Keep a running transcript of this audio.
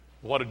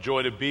What a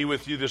joy to be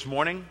with you this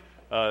morning,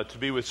 to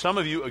be with some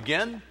of you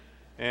again,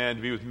 and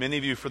to be with many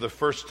of you for the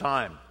first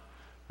time.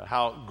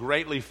 How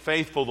greatly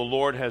faithful the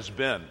Lord has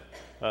been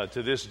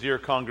to this dear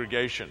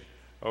congregation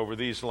over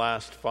these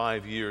last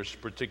 5 years,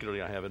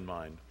 particularly I have in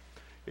mind.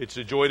 It's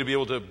a joy to be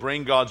able to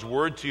bring God's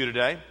Word to you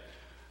today.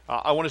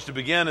 I want us to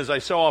begin, as I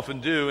so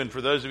often do, and for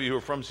those of you who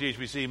are from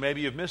CHBC,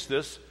 maybe you've missed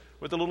this,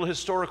 with a little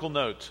historical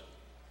note.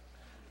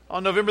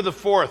 On November the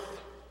 4th,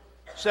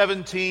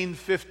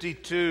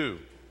 1752,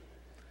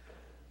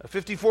 a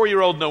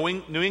 54-year-old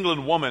New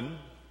England woman,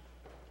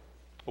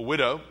 a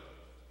widow,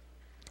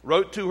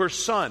 wrote to her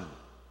son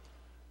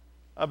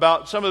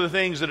about some of the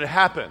things that had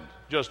happened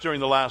just during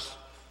the last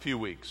few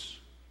weeks.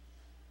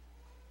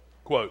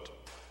 Quote,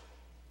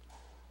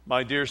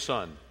 "My dear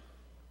son,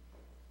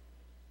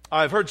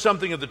 I have heard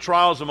something of the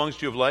trials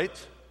amongst you of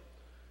late,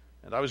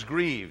 and I was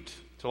grieved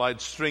till I had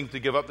strength to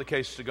give up the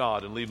case to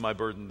God and leave my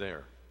burden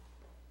there.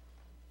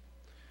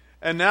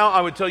 And now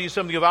I would tell you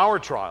something of our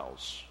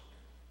trials.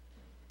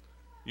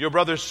 Your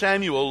brother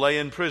Samuel lay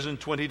in prison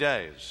 20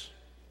 days.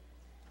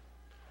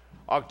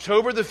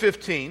 October the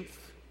 15th,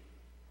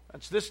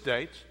 that's this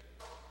date,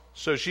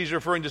 so she's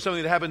referring to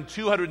something that happened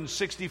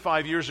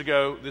 265 years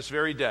ago this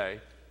very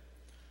day.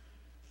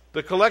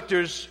 The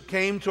collectors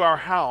came to our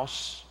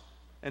house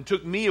and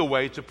took me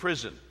away to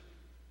prison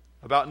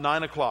about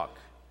 9 o'clock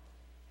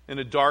in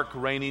a dark,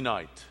 rainy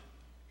night.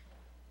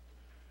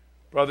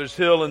 Brothers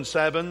Hill and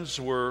Sabins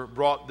were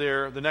brought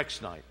there the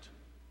next night.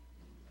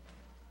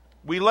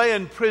 We lay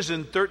in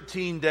prison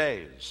 13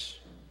 days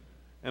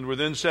and were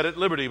then set at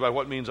liberty by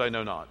what means I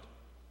know not.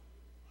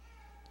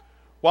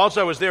 Whilst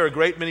I was there, a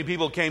great many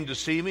people came to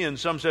see me, and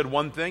some said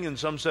one thing and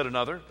some said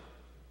another.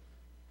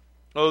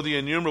 Oh, the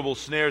innumerable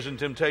snares and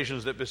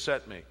temptations that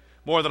beset me,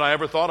 more than I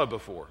ever thought of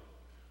before.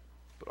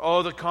 But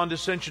oh, the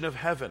condescension of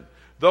heaven.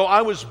 Though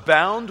I was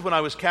bound when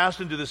I was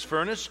cast into this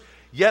furnace,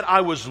 yet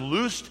I was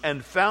loosed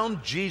and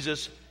found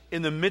Jesus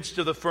in the midst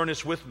of the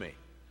furnace with me.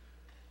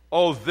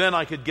 Oh, then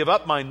I could give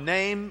up my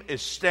name,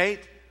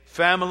 estate,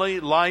 family,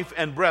 life,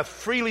 and breath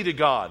freely to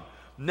God.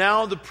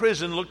 Now the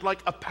prison looked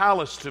like a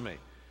palace to me.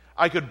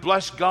 I could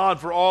bless God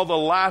for all the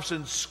laughs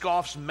and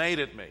scoffs made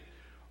at me.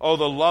 Oh,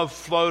 the love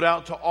flowed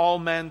out to all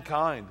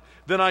mankind.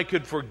 Then I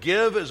could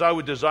forgive as I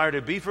would desire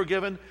to be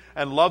forgiven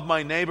and love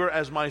my neighbor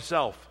as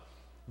myself.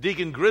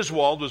 Deacon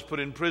Griswold was put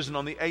in prison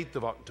on the 8th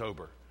of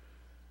October.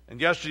 And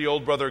yesterday,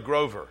 old brother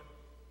Grover.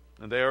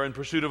 And they are in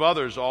pursuit of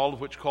others, all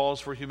of which calls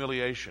for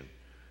humiliation.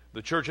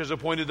 The church has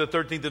appointed the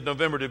 13th of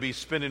November to be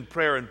spent in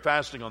prayer and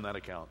fasting on that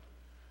account.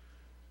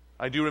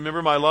 I do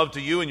remember my love to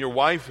you and your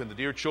wife and the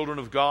dear children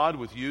of God,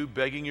 with you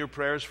begging your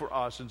prayers for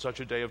us in such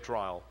a day of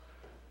trial.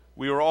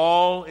 We are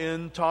all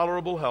in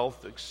tolerable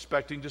health,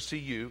 expecting to see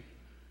you.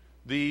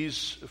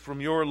 These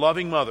from your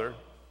loving mother,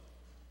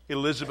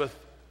 Elizabeth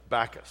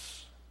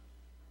Backus."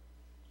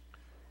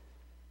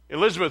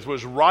 Elizabeth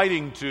was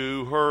writing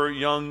to her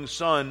young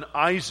son,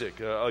 Isaac,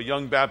 a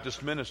young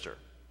Baptist minister.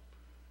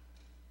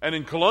 And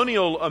in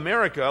colonial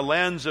America,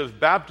 lands of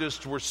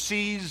Baptists were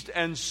seized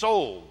and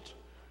sold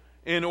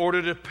in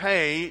order to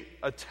pay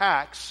a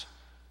tax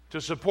to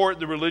support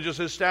the religious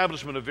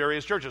establishment of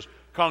various churches.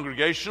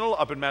 Congregational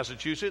up in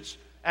Massachusetts,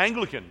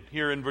 Anglican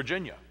here in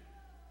Virginia.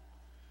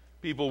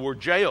 People were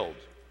jailed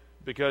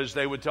because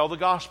they would tell the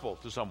gospel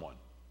to someone.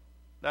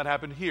 That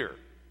happened here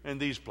in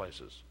these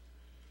places.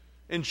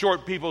 In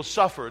short, people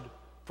suffered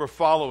for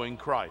following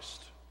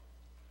Christ.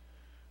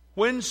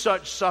 When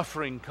such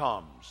suffering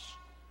comes,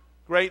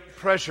 great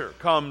pressure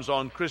comes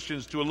on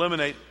Christians to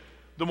eliminate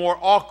the more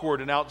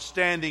awkward and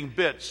outstanding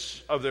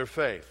bits of their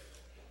faith.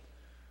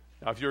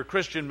 Now, if you're a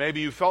Christian, maybe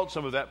you felt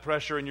some of that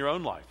pressure in your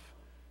own life.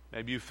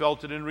 Maybe you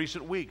felt it in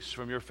recent weeks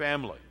from your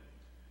family.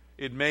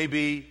 It may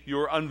be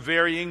your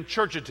unvarying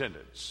church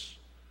attendance,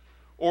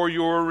 or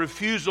your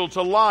refusal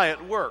to lie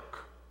at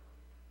work,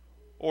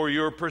 or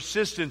your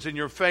persistence in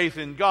your faith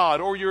in God,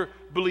 or your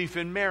belief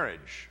in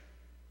marriage.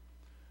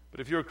 But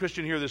if you're a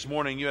Christian here this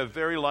morning, you have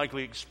very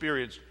likely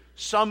experienced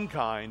some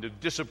kind of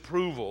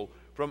disapproval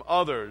from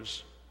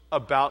others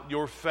about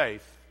your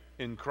faith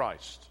in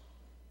Christ.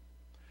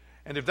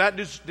 And if that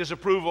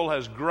disapproval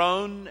has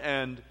grown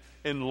and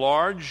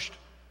enlarged,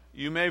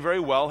 you may very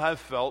well have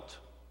felt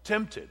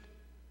tempted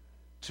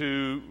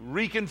to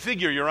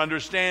reconfigure your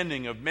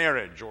understanding of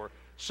marriage or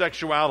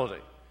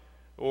sexuality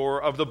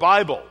or of the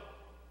Bible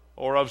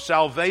or of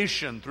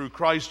salvation through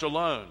Christ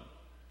alone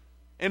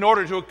in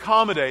order to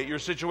accommodate your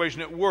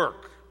situation at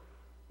work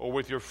or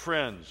with your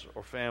friends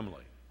or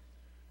family.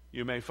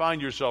 You may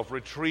find yourself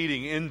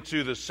retreating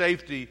into the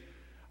safety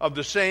of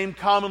the same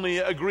commonly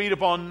agreed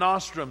upon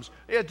nostrums.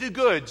 Yeah, do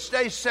good,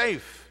 stay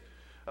safe.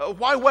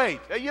 Why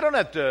wait? You don't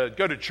have to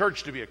go to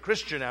church to be a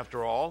Christian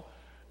after all,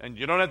 and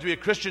you don't have to be a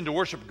Christian to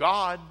worship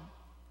God.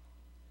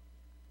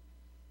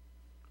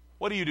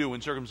 What do you do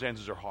when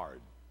circumstances are hard?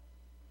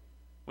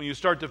 When you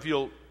start to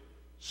feel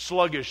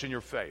sluggish in your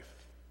faith,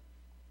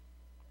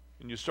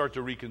 and you start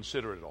to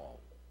reconsider it all?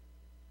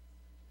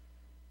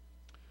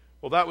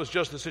 Well, that was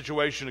just the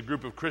situation a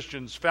group of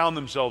Christians found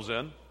themselves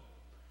in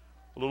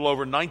a little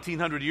over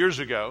 1,900 years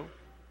ago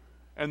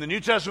And the New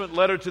Testament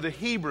letter to the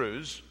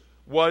Hebrews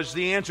was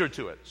the answer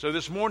to it. So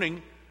this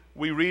morning,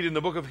 we read in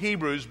the book of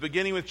Hebrews,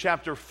 beginning with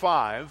chapter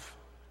 5,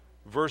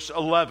 verse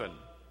 11.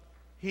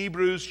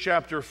 Hebrews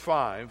chapter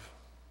 5,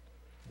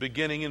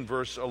 beginning in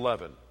verse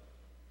 11.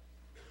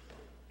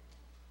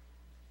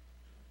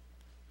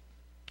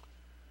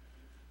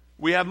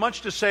 We have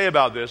much to say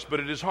about this, but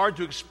it is hard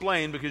to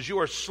explain because you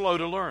are slow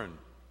to learn.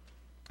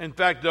 In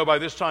fact, though by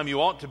this time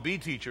you ought to be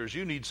teachers,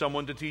 you need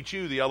someone to teach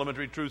you the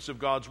elementary truths of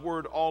God's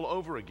Word all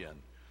over again.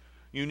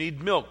 You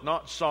need milk,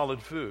 not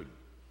solid food.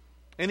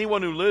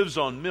 Anyone who lives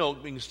on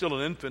milk, being still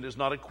an infant, is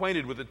not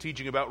acquainted with the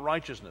teaching about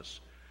righteousness.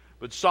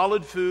 But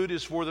solid food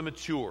is for the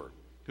mature,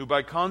 who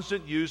by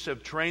constant use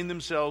have trained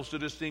themselves to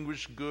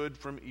distinguish good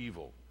from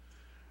evil.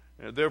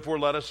 Therefore,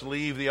 let us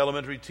leave the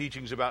elementary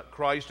teachings about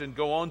Christ and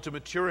go on to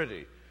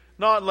maturity,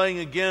 not laying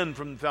again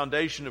from the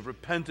foundation of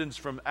repentance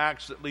from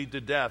acts that lead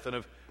to death and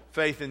of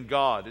faith in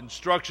God,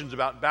 instructions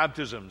about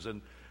baptisms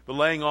and the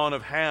laying on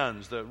of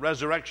hands, the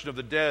resurrection of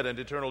the dead and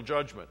eternal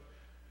judgment.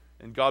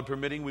 And God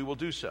permitting, we will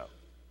do so.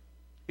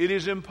 It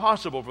is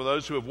impossible for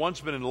those who have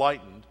once been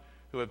enlightened,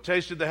 who have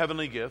tasted the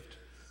heavenly gift,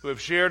 who have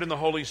shared in the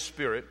Holy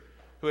Spirit,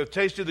 who have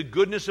tasted the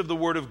goodness of the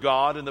Word of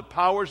God and the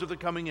powers of the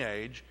coming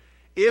age,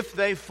 if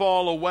they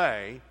fall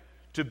away,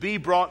 to be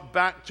brought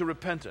back to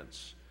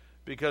repentance,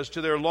 because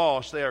to their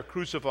loss they are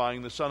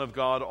crucifying the Son of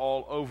God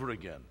all over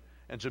again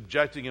and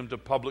subjecting him to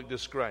public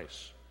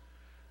disgrace.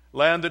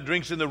 Land that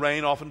drinks in the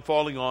rain, often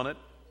falling on it,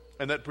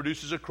 and that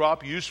produces a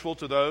crop useful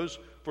to those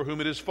for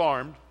whom it is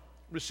farmed,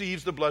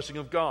 receives the blessing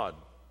of God.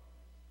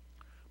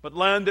 But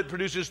land that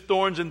produces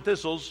thorns and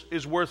thistles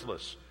is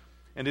worthless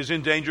and is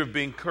in danger of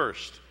being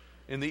cursed.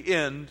 In the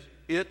end,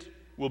 it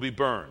will be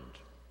burned.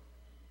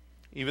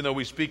 Even though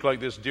we speak like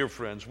this, dear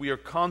friends, we are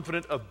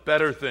confident of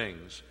better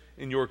things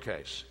in your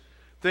case,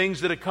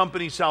 things that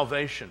accompany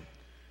salvation.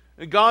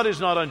 God is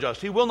not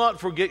unjust. He will not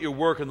forget your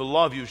work and the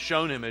love you've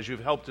shown him as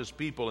you've helped his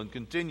people and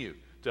continue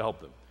to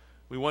help them.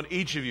 We want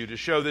each of you to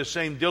show this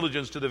same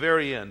diligence to the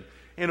very end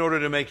in order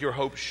to make your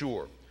hope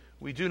sure.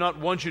 We do not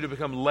want you to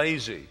become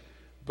lazy,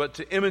 but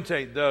to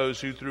imitate those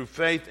who through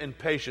faith and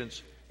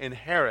patience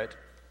inherit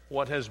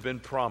what has been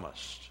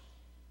promised.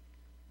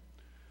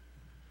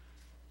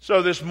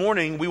 So this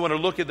morning we want to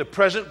look at the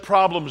present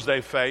problems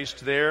they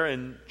faced there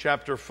in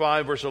chapter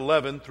 5 verse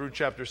 11 through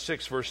chapter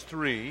 6 verse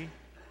 3.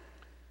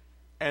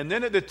 And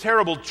then at the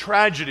terrible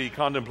tragedy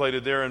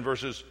contemplated there in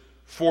verses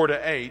 4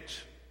 to 8.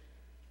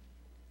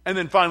 And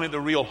then finally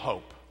the real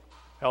hope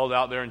held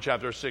out there in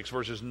chapter 6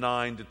 verses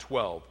 9 to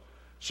 12.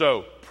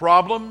 So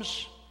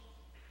problems,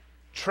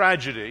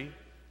 tragedy,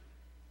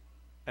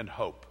 and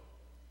hope.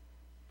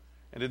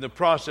 And in the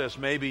process,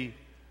 maybe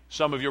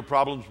some of your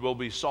problems will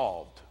be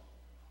solved.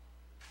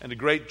 And a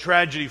great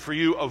tragedy for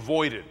you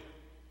avoided.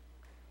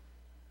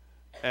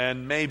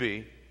 And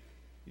maybe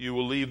you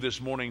will leave this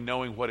morning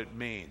knowing what it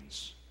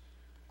means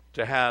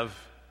to have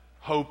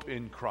hope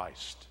in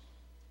Christ.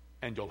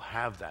 And you'll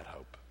have that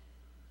hope.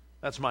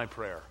 That's my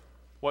prayer.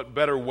 What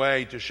better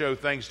way to show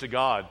thanks to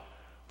God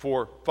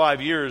for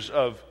 5 years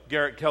of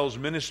Garrett Kell's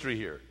ministry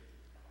here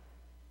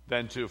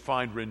than to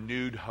find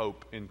renewed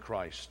hope in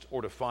Christ,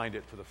 or to find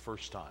it for the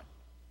first time.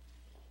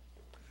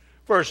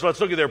 First, let's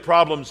look at their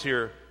problems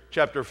here.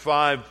 Chapter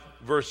 5,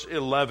 verse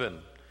 11.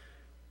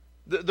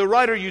 The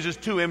writer uses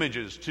two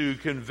images to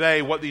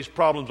convey what these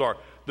problems are.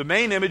 The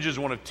main image is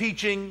one of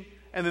teaching,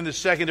 and then the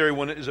secondary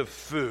one is of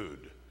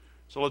food.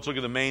 So let's look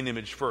at the main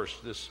image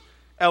first, this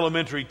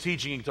elementary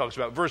teaching he talks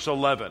about. Verse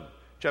 11,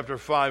 chapter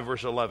 5,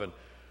 verse 11.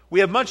 We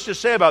have much to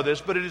say about this,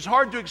 but it is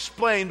hard to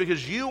explain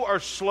because you are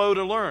slow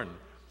to learn.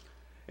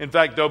 In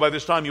fact, though by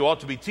this time you ought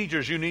to be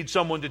teachers, you need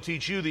someone to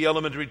teach you the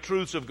elementary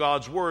truths of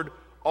God's Word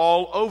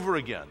all over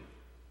again.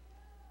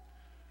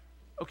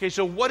 Okay,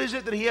 so what is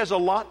it that he has a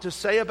lot to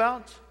say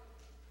about?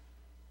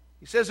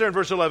 He says there in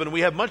verse 11,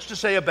 we have much to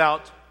say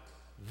about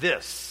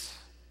this.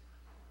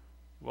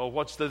 Well,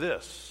 what's the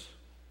this?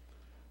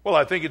 Well,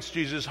 I think it's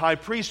Jesus' high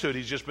priesthood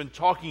he's just been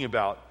talking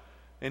about.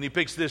 And he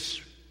picks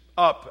this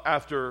up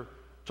after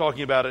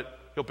talking about it.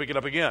 He'll pick it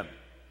up again.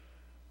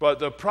 But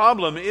the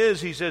problem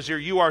is, he says here,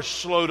 you are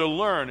slow to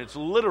learn. It's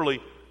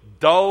literally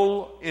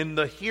dull in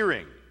the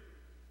hearing.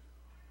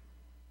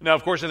 Now,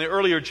 of course, in the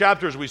earlier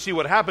chapters, we see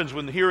what happens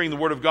when hearing the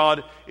Word of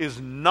God is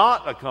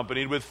not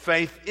accompanied with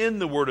faith in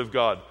the Word of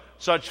God.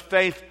 Such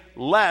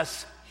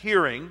faithless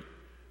hearing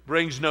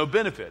brings no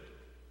benefit.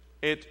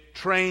 It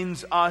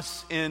trains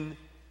us in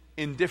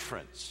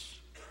indifference.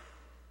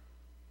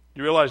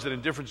 You realize that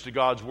indifference to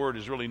God's Word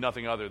is really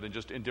nothing other than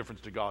just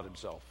indifference to God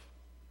Himself.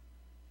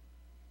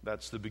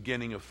 That's the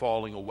beginning of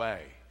falling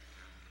away.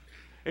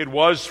 It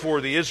was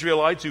for the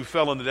Israelites who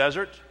fell in the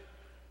desert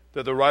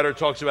that the writer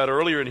talks about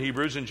earlier in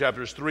Hebrews in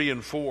chapters 3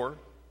 and 4.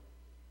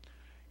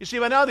 You see,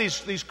 by now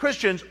these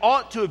Christians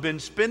ought to have been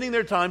spending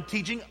their time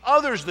teaching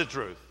others the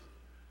truth.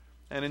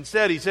 And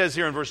instead, he says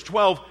here in verse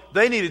 12,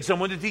 they needed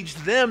someone to teach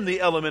them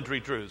the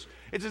elementary truths.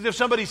 It's as if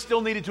somebody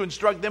still needed to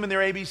instruct them in their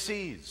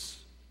ABCs.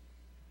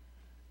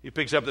 He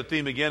picks up the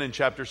theme again in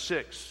chapter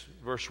 6,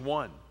 verse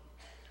 1.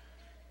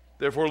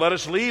 Therefore, let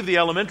us leave the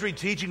elementary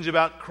teachings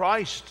about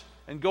Christ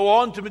and go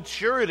on to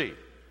maturity,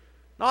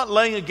 not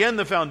laying again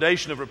the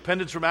foundation of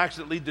repentance from acts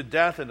that lead to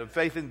death and of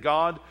faith in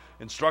God,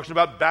 instruction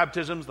about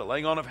baptisms, the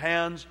laying on of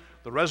hands,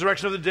 the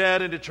resurrection of the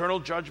dead, and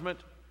eternal judgment.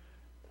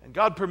 And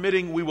God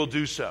permitting, we will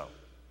do so.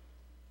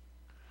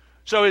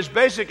 So his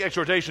basic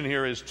exhortation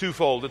here is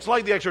twofold. It's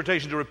like the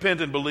exhortation to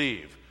repent and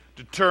believe,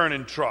 to turn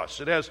and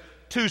trust. It has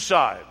two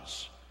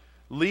sides.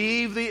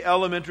 Leave the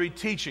elementary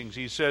teachings,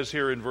 he says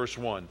here in verse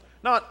 1.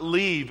 Not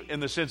leave in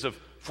the sense of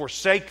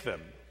forsake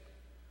them,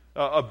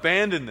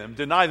 abandon them,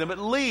 deny them, but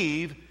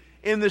leave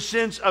in the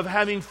sense of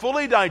having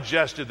fully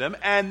digested them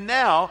and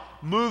now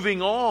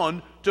moving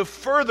on to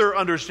further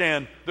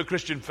understand the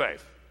Christian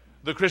faith,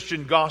 the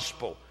Christian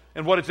gospel,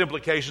 and what its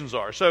implications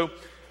are. So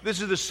this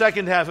is the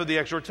second half of the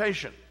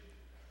exhortation.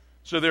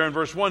 So there in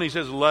verse 1 he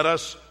says, let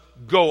us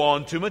go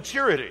on to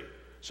maturity.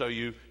 So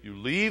you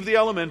leave the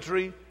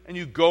elementary and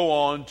you go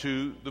on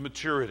to the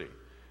maturity.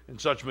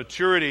 And such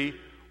maturity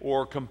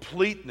or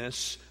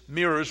completeness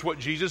mirrors what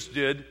Jesus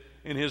did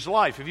in his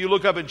life. If you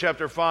look up in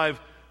chapter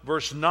 5,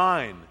 verse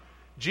 9,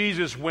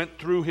 Jesus went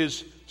through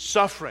his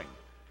suffering.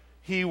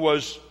 He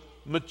was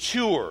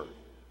mature,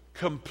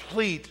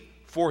 complete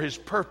for his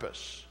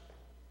purpose.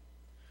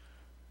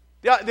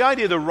 The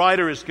idea the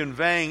writer is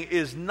conveying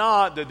is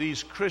not that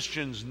these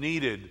Christians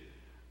needed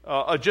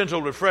a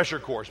gentle refresher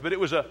course, but it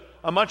was a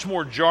much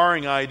more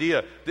jarring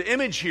idea. The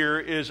image here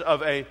is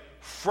of a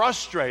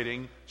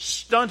frustrating,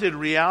 stunted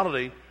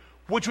reality,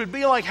 which would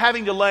be like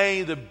having to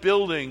lay the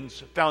building's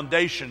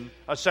foundation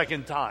a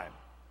second time.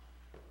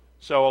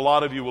 So a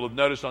lot of you will have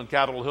noticed on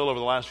Capitol Hill over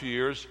the last few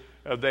years,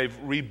 they've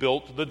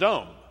rebuilt the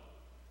dome.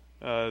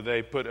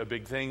 They put a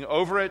big thing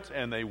over it,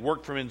 and they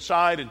worked from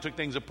inside and took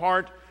things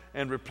apart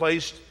and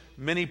replaced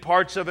many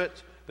parts of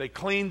it. They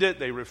cleaned it,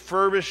 they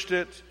refurbished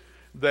it,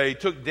 they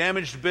took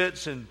damaged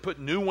bits and put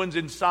new ones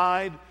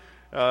inside.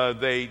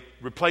 They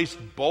replaced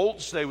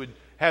bolts. They would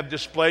have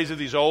displays of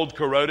these old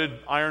corroded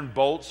iron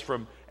bolts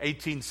from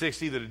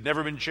 1860 that had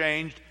never been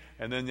changed,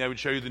 and then they would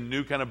show you the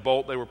new kind of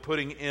bolt they were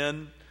putting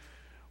in.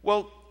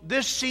 Well,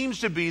 this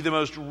seems to be the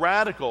most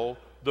radical,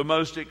 the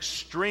most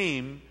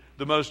extreme,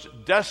 the most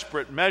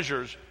desperate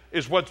measures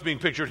is what's being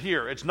pictured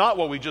here. It's not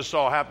what we just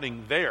saw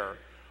happening there.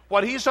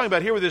 What he's talking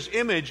about here with this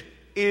image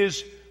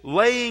is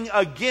laying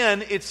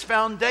again its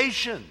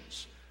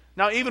foundations.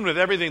 Now, even with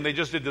everything they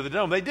just did to the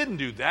dome, they didn't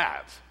do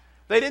that.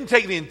 They didn't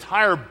take the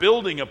entire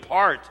building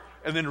apart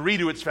and then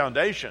redo its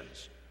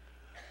foundations.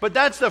 But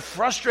that's the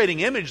frustrating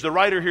image the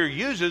writer here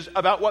uses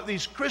about what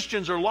these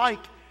Christians are like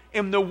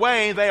in the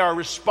way they are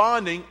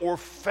responding or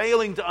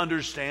failing to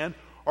understand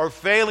or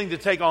failing to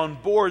take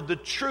on board the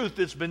truth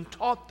that's been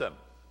taught them.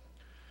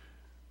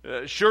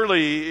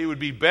 Surely it would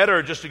be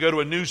better just to go to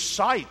a new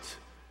site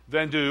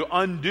than to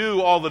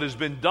undo all that has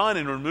been done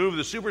and remove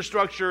the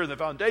superstructure and the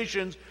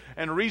foundations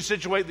and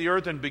resituate the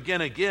earth and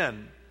begin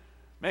again.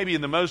 Maybe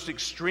in the most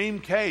extreme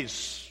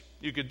case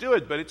you could do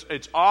it, but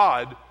it's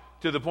odd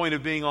to the point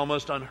of being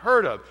almost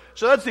unheard of.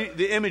 So that's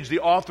the image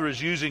the author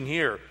is using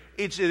here.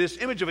 It's this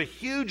image of a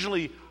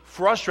hugely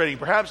frustrating,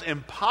 perhaps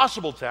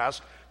impossible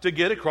task to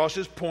get across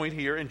his point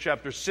here in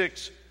chapter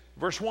 6,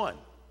 verse 1.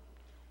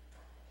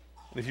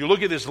 If you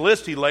look at this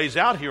list he lays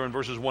out here in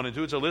verses 1 and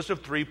 2, it's a list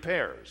of three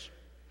pairs: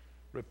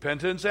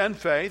 repentance and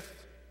faith,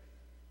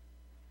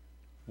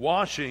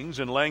 washings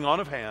and laying on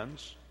of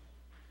hands,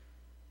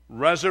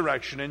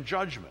 resurrection and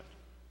judgment.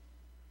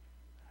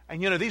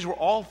 And these were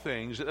all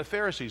things that the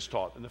Pharisees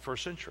taught in the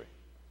first century.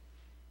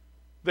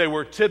 They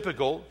were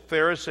typical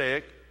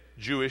Pharisaic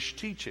Jewish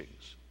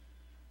teachings.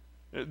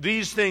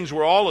 These things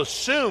were all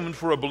assumed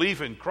for a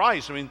belief in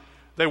Christ. I mean,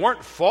 they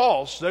weren't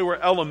false. They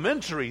were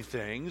elementary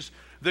things.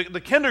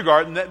 The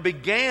kindergarten that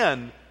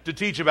began to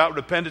teach about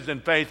repentance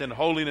and faith and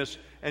holiness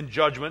and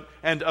judgment.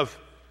 And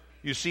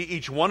you see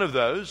each one of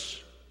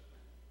those.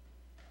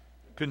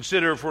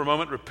 Consider for a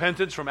moment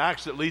repentance from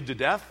acts that lead to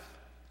death.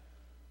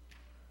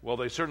 Well,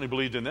 they certainly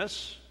believed in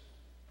this.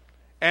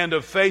 And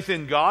of faith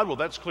in God. Well,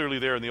 that's clearly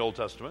there in the Old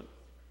Testament.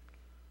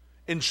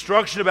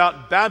 Instruction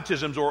about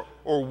baptisms or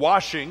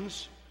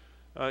washings.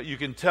 You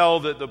can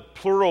tell that the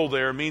plural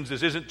there means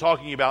this isn't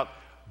talking about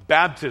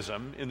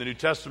baptism in the New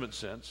Testament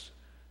sense.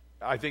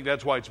 I think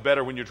that's why it's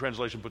better when your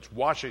translation puts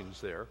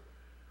washings there.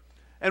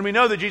 And we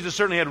know that Jesus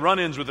certainly had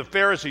run-ins with the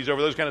Pharisees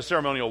over those kind of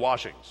ceremonial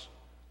washings.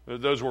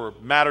 Those were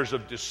matters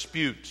of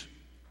dispute.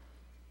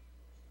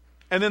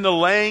 And then the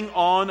laying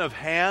on of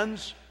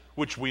hands,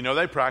 which we know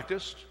they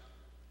practiced.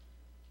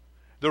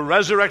 The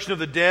resurrection of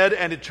the dead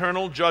and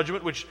eternal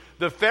judgment, which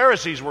the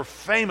Pharisees were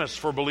famous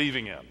for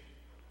believing in.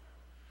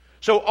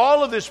 So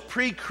all of this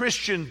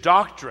pre-Christian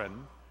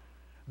doctrine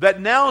that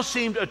now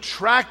seemed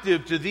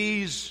attractive to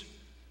these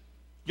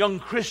young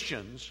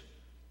Christians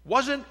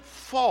wasn't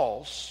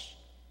false.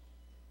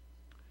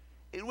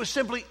 It was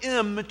simply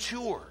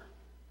immature.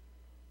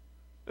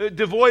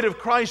 Devoid of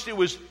Christ, it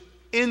was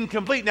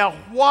incomplete. Now,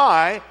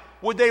 why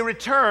would they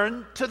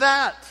return to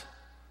that?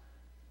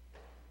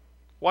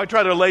 Why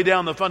try to lay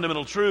down the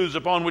fundamental truths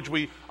upon which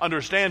we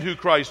understand who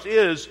Christ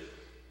is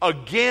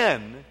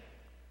again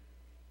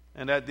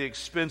and at the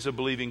expense of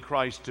believing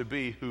Christ to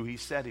be who he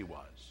said he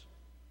was.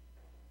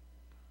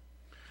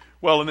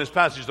 Well, in this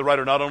passage, the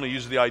writer not only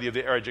uses the idea of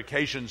their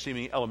education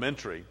seeming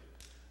elementary,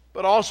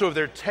 but also of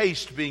their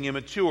taste being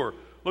immature.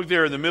 Look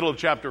there in the middle of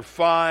chapter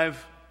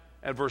 5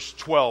 at verse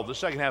 12, the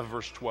second half of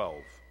verse 12.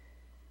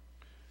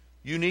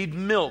 You need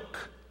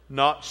milk,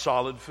 not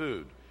solid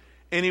food.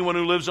 Anyone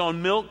who lives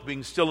on milk,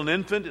 being still an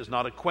infant, is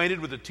not acquainted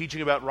with the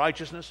teaching about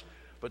righteousness,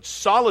 but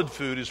solid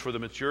food is for the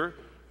mature,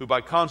 who by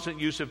constant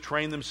use have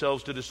trained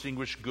themselves to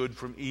distinguish good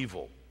from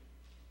evil.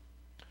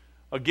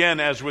 Again,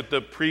 as with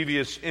the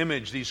previous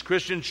image, these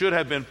Christians should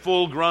have been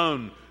full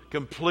grown,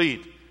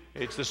 complete.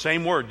 It's the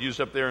same word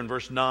used up there in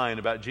verse 9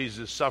 about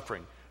Jesus'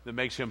 suffering that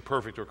makes him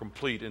perfect or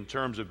complete in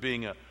terms of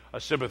being a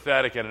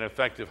sympathetic and an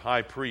effective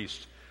high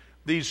priest.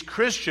 These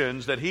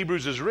Christians that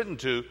Hebrews is written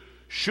to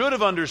should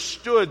have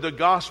understood the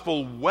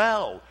gospel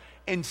well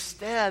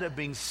instead of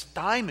being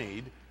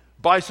stymied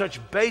by such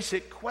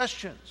basic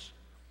questions.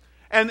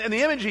 And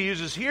the image he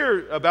uses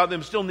here about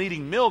them still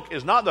needing milk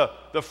is not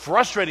the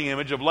frustrating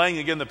image of laying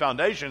again the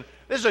foundation.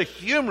 This is a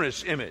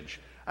humorous image.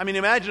 I mean,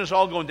 imagine us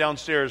all going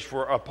downstairs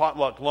for a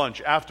potluck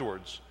lunch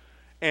afterwards.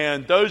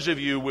 And those of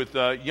you with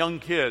young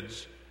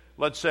kids,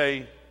 let's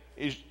say,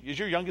 is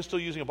your youngest still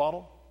using a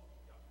bottle?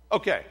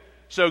 Okay.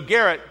 So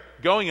Garrett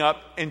going up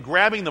and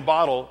grabbing the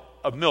bottle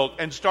of milk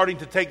and starting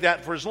to take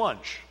that for his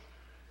lunch.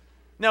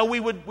 Now,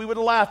 we would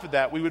laugh at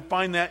that. We would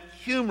find that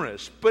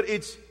humorous. But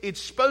it's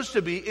supposed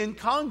to be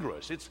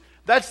incongruous.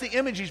 That's the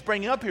image he's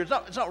bringing up here.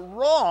 It's not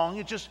wrong.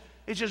 It's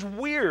just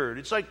weird.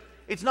 It's like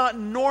it's not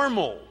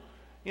normal.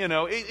 You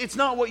know, it's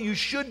not what you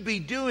should be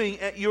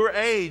doing at your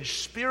age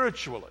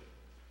spiritually.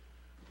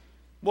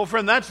 Well,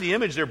 friend, that's the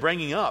image they're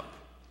bringing up.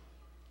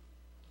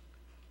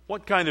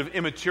 What kind of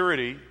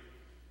immaturity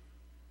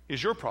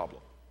is your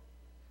problem?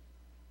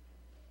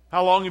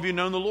 How long have you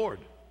known the Lord?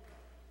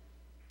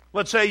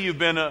 Let's say you've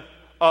been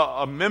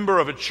a member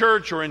of a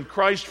church or in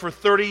Christ for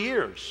 30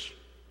 years.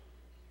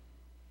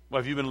 Well,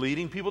 have you been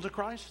leading people to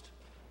Christ?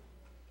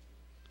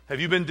 Have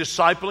you been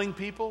discipling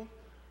people?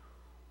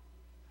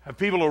 Have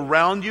people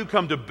around you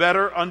come to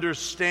better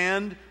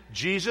understand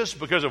Jesus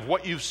because of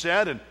what you've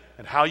said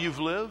and how you've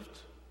lived?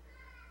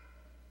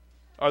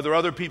 Are there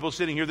other people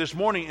sitting here this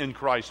morning in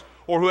Christ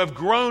or who have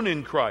grown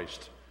in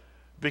Christ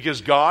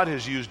because God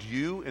has used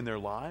you in their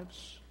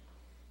lives?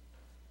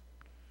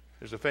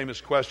 There's a famous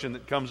question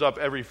that comes up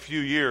every few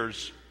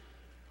years.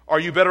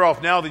 Are you better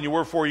off now than you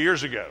were 4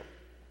 years ago?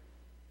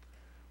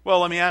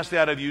 Well, let me ask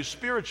that of you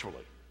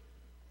spiritually.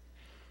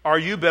 Are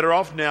you better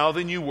off now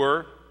than you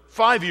were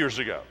 5 years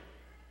ago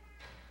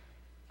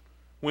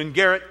when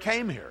Garrett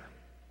came here?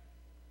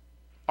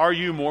 Are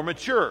you more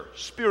mature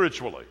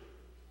spiritually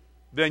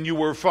than you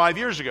were 5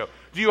 years ago?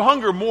 Do you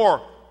hunger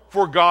more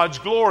for God's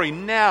glory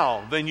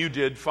now than you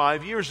did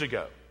 5 years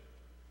ago?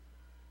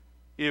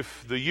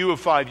 If the you of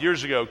 5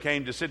 years ago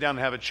came to sit down and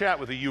have a chat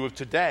with the you of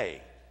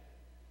today,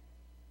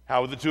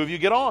 how would the two of you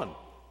get on?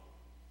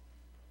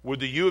 Would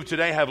the you of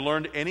today have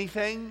learned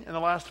anything in the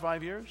last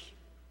 5 years?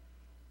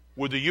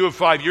 Would the you of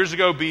 5 years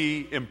ago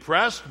be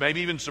impressed,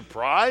 maybe even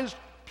surprised,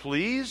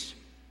 pleased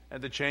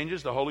at the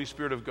changes the Holy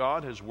Spirit of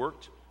God has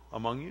worked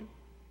among you?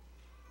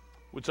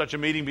 Would such a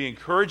meeting be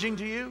encouraging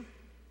to you,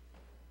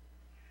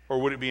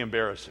 or would it be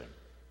embarrassing?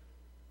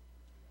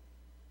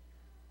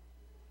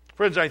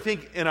 Friends, I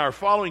think in our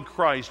following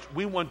Christ,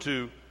 we want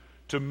to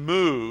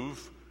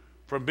move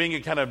from being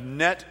a kind of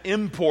net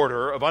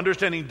importer of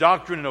understanding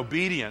doctrine and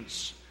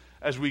obedience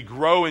as we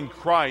grow in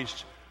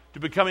Christ to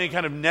becoming a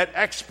kind of net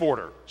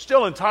exporter,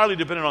 still entirely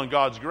dependent on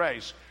God's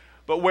grace,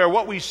 but where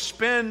what we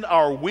spend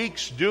our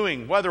weeks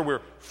doing, whether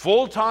we're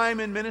full-time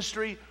in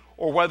ministry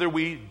or whether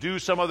we do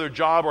some other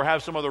job or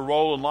have some other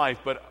role in life,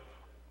 but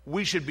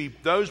we should be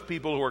those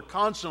people who are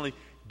constantly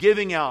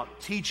giving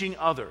out, teaching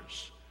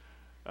others.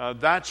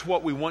 That's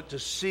what we want to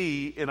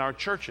see in our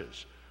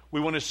churches. We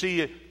want to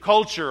see a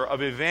culture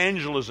of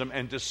evangelism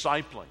and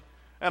discipling.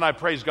 And I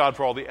praise God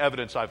for all the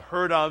evidence I've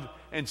heard of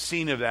and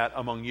seen of that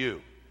among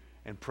you,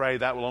 and pray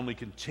that will only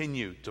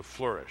continue to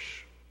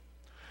flourish.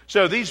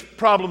 So these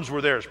problems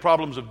were theirs,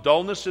 problems of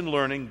dullness in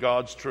learning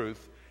God's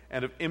truth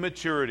and of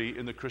immaturity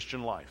in the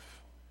Christian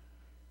life.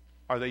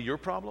 Are they your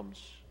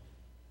problems?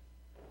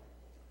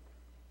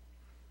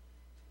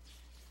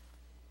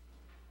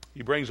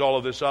 He brings all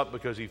of this up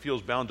because he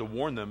feels bound to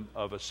warn them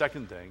of a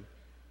second thing,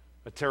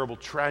 a terrible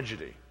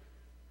tragedy.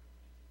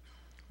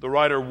 The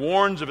writer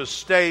warns of a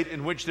state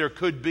in which there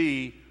could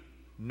be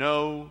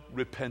no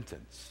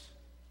repentance.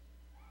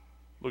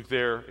 Look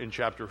there in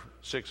chapter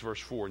 6, verse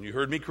 4. And you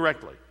heard me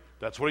correctly.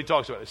 That's what he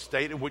talks about, a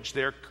state in which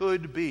there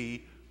could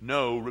be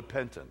no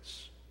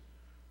repentance.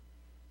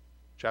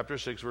 Chapter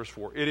 6, verse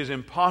 4. It is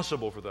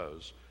impossible for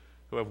those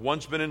who have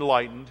once been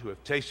enlightened, who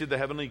have tasted the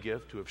heavenly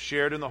gift, who have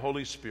shared in the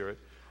Holy Spirit,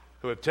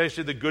 who have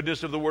tasted the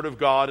goodness of the Word of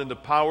God and the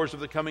powers of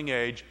the coming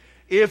age,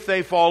 if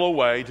they fall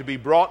away, to be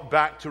brought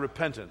back to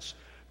repentance.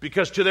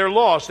 Because to their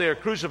loss they are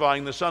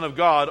crucifying the Son of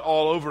God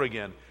all over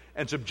again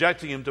and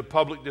subjecting him to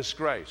public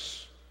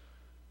disgrace.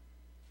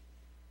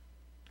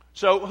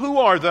 So who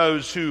are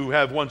those who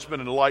have once been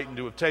enlightened,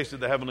 who have tasted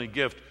the heavenly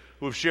gift,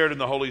 who have shared in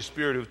the Holy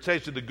Spirit, who have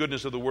tasted the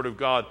goodness of the Word of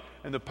God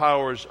and the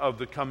powers of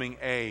the coming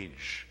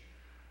age.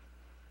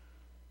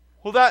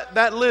 Well,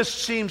 that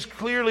list seems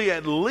clearly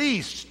at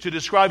least to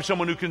describe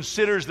someone who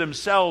considers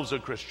themselves a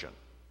Christian.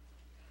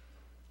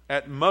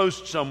 At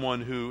most,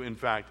 someone who, in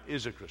fact,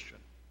 is a Christian.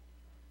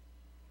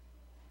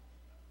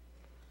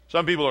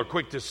 Some people are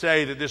quick to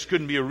say that this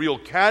couldn't be a real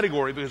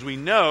category because we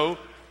know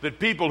that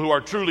people who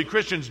are truly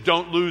Christians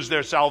don't lose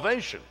their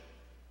salvation.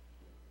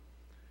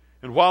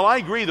 And while I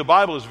agree the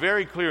Bible is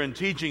very clear in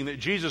teaching that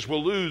Jesus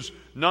will lose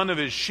none of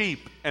his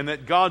sheep and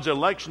that God's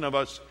election of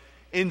us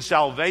in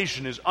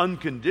salvation is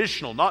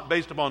unconditional, not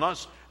based upon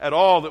us at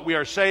all, that we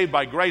are saved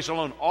by grace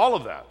alone, all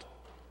of that,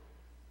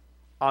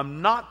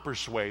 I'm not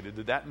persuaded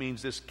that that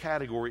means this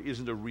category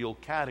isn't a real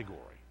category,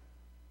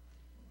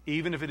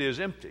 even if it is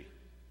empty.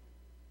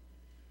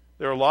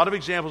 There are a lot of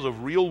examples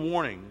of real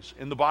warnings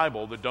in the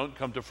Bible that don't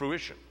come to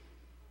fruition.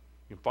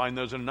 You can find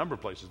those in a number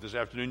of places. This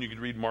afternoon you could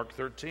read Mark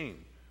 13.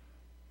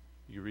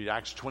 You read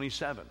Acts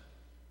 27.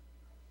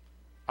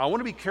 I want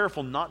to be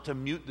careful not to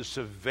mute the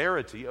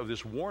severity of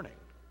this warning.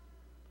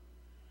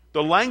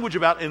 The language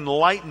about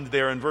enlightened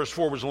there in verse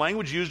 4 was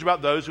language used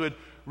about those who had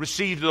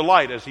received the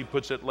light, as he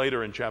puts it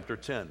later in chapter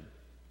 10.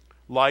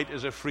 Light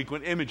is a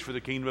frequent image for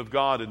the kingdom of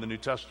God in the New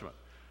Testament.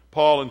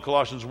 Paul in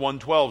Colossians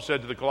 1:12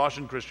 said to the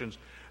Colossian Christians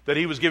that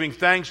he was giving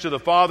thanks to the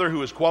Father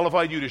who has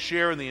qualified you to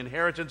share in the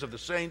inheritance of the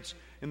saints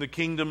in the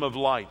kingdom of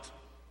light.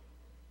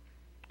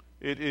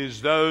 It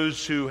is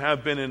those who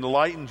have been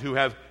enlightened who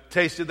have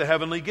tasted the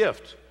heavenly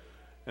gift.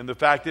 And the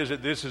fact is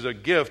that this is a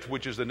gift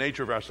which is the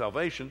nature of our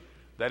salvation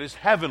that is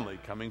heavenly,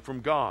 coming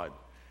from God.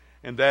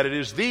 And that it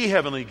is the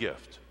heavenly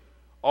gift.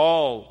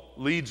 All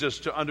leads us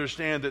to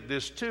understand that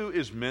this too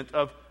is meant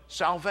of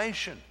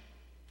salvation.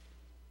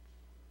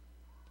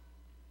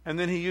 And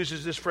then he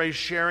uses this phrase,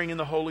 sharing in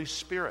the Holy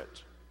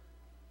Spirit.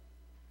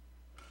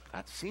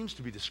 That seems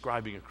to be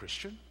describing a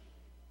Christian.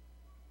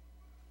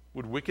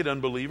 Would wicked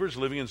unbelievers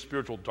living in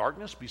spiritual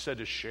darkness be said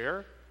to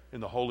share in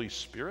the Holy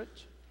Spirit?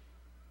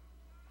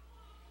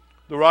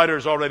 The writer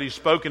has already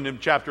spoken in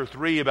chapter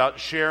 3 about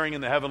sharing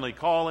in the heavenly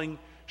calling,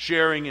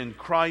 sharing in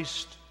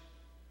Christ.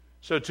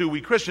 So too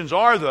we Christians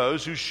are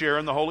those who share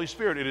in the Holy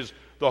Spirit. It is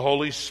the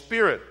Holy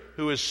Spirit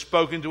who has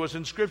spoken to us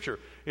in Scripture.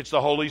 It's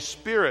the Holy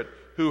Spirit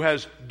who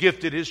has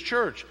gifted his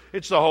church.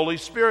 It's the Holy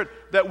Spirit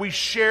that we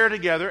share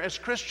together as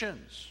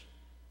Christians.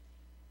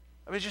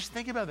 I mean, just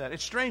think about that.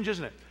 It's strange,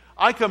 isn't it?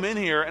 I come in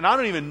here, and I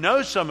don't even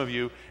know some of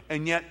you,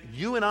 and yet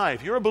you and I,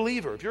 if you're a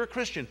believer, if you're a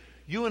Christian,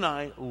 you and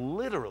I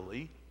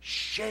literally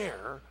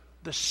share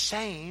the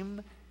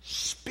same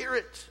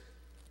Spirit.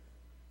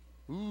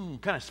 Ooh,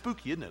 kind of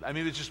spooky, isn't it? I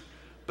mean, it's just,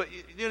 but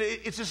you know,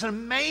 it's just an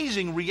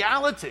amazing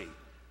reality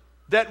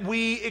that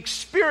we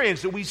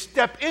experience, that we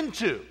step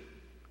into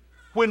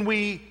when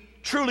we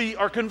truly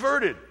are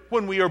converted,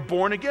 when we are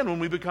born again, when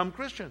we become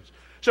Christians.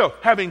 So,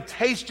 having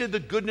tasted the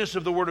goodness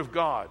of the Word of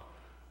God,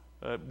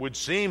 would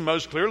seem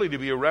most clearly to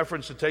be a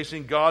reference to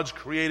tasting God's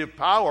creative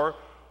power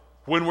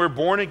when we're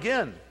born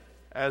again,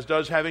 as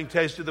does having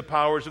tasted the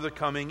powers of the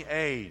coming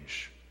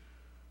age.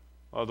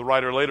 The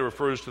writer later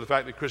refers to the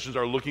fact that Christians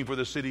are looking for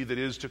the city that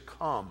is to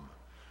come.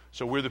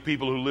 So we're the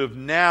people who live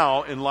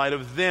now in light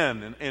of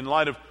then, and in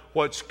light of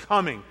what's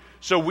coming.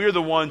 So we're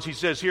the ones, he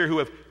says here, who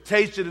have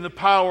tasted in the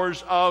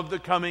powers of the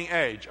coming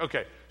age.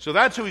 Okay, so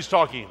that's who he's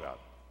talking about.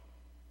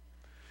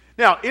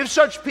 Now, if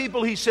such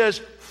people, he says,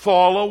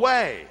 fall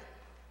away.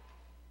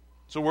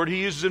 It's a word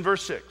he uses in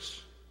verse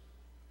 6.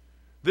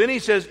 Then he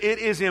says, it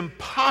is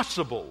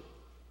impossible,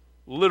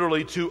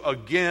 literally, to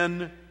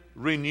again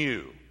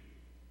renew.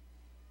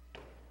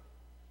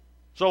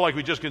 So like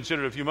we just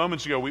considered a few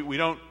moments ago, we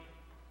don't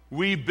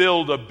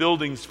rebuild a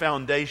building's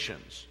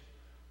foundations.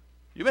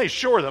 You may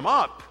shore them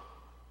up,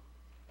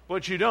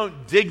 but you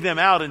don't dig them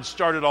out and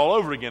start it all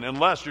over again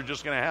unless you're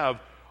just going to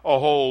have a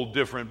whole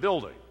different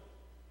building.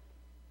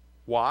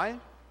 Why?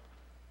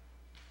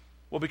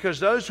 Well, because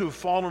those who have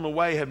fallen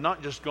away have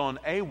not just gone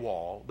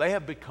AWOL, they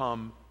have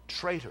become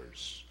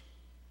traitors.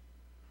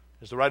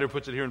 As the writer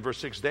puts it here in verse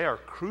 6, they are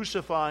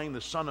crucifying the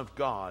Son of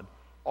God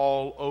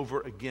all over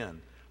again.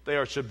 They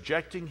are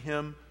subjecting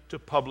him to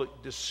public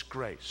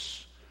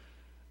disgrace.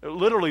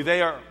 Literally,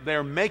 they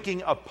are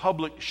making a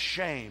public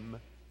shame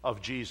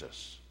of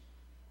Jesus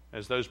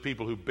as those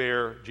people who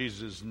bear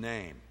Jesus'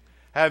 name.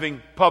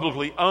 Having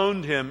publicly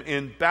owned him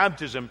in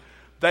baptism,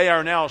 they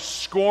are now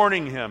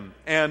scorning him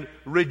and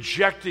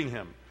rejecting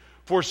him.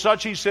 For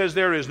such, he says,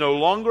 there is no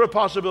longer a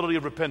possibility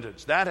of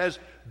repentance. That has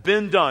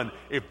been done.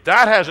 If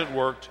that hasn't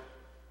worked,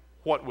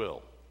 what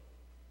will?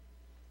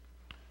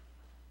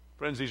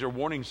 Friends, these are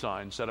warning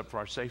signs set up for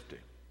our safety.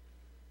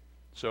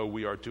 So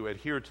we are to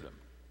adhere to them.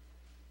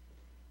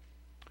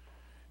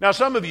 Now,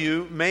 some of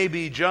you may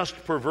be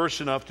just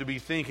perverse enough to be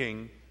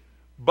thinking,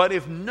 but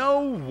if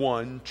no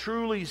one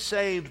truly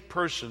saved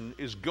person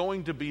is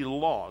going to be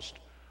lost,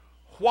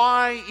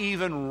 why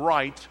even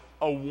write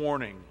a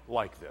warning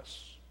like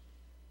this?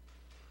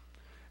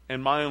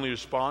 And my only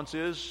response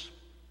is,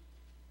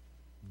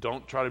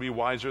 don't try to be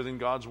wiser than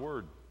God's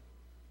Word.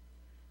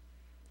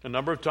 A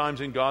number of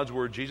times in God's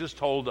Word, Jesus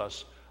told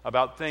us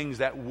about things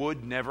that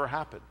would never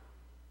happen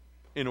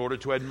in order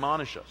to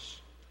admonish us.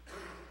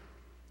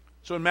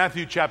 So in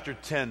Matthew chapter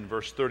 10,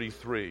 verse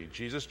 33,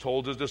 Jesus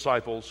told his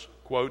disciples,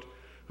 quote,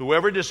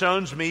 "Whoever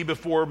disowns me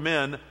before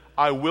men,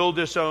 I will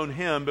disown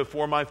him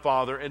before my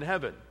Father in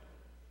heaven."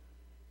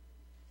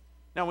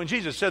 Now, when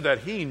Jesus said that,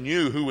 he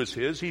knew who was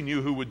his. He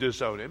knew who would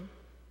disown him.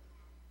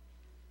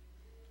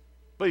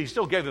 But he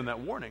still gave them that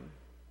warning.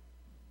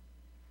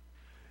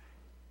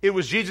 It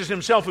was Jesus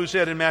himself who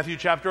said in Matthew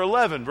chapter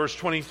 11, verse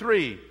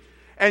 23,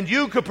 "And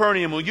you,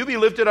 Capernaum, will you be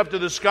lifted up to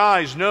the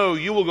skies? No,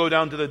 you will go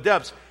down to the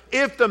depths.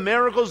 If the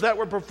miracles that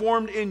were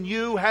performed in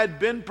you had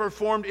been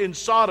performed in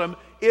Sodom,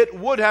 it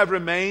would have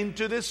remained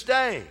to this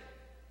day."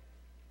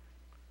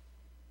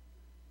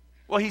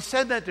 Well, he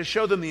said that to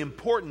show them the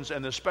importance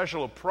and the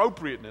special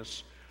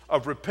appropriateness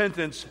of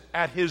repentance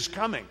at his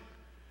coming,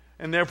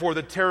 and therefore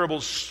the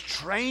terrible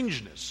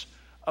strangeness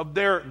of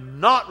their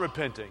not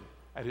repenting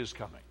at his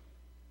coming.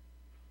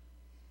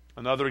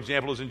 Another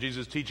example is in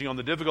Jesus' teaching on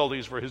the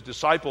difficulties for his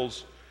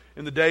disciples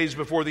in the days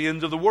before the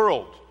end of the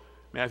world.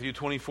 Matthew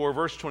 24,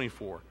 verse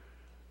 24.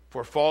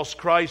 "For false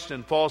Christs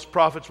and false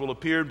prophets will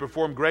appear and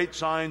perform great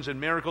signs and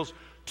miracles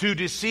to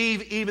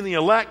deceive even the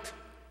elect,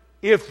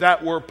 if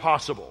that were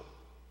possible."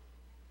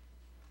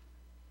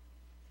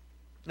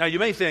 Now you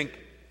may think,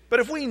 but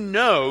if we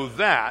know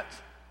that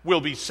we'll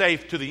be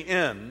safe to the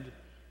end,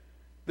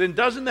 then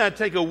doesn't that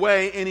take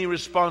away any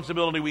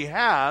responsibility we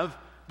have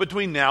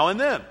between now and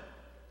then?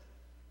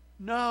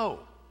 No,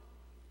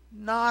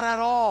 not at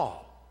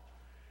all.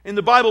 In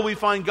the Bible, we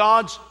find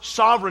God's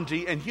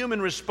sovereignty and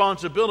human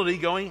responsibility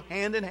going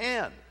hand in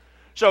hand.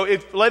 So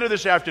if later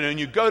this afternoon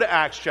you go to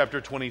Acts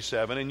chapter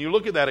 27 and you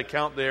look at that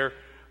account there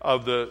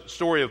of the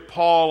story of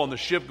Paul on the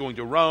ship going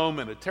to Rome,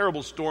 and a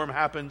terrible storm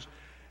happens,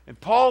 and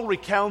Paul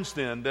recounts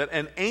then that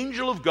an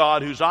angel of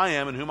God, whose I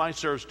am and whom I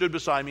serve, stood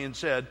beside me and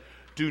said,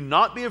 "Do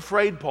not be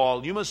afraid,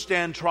 Paul. You must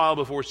stand trial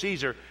before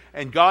Caesar,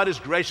 and God has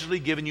graciously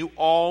given you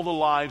all the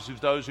lives of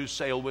those who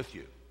sail with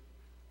you."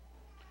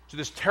 So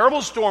this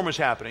terrible storm was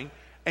happening,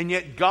 and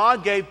yet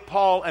God gave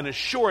Paul an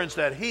assurance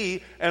that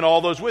he and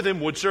all those with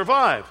him would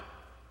survive.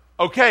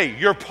 Okay,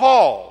 you're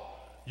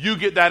Paul. You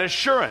get that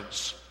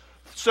assurance.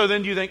 So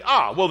then you think,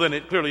 well then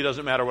it clearly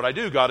doesn't matter what I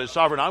do. God is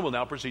sovereign. I will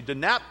now proceed to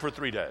nap for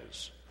 3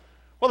 days.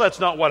 Well, that's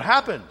not what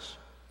happens.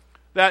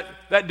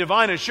 That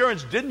divine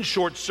assurance didn't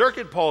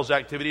short-circuit Paul's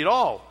activity at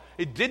all.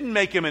 It didn't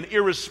make him an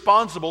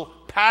irresponsible,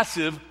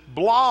 passive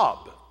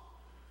blob.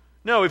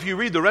 No, if you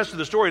read the rest of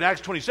the story in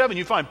Acts 27,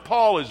 you find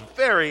Paul is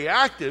very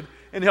active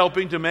in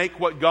helping to make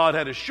what God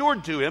had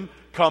assured to him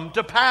come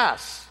to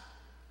pass.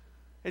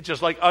 It's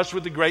just like us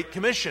with the Great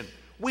Commission.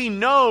 We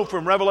know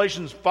from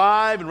Revelation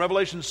 5 and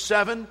Revelation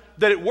 7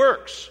 that it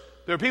works.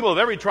 There are people of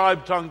every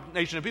tribe, tongue,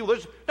 nation, and people.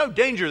 There's no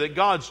danger that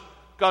God's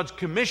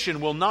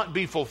commission will not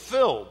be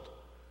fulfilled.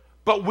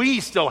 But we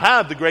still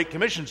have the Great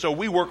Commission, so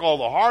we work all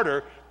the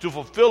harder to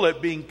fulfill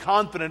it, being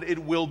confident it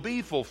will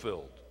be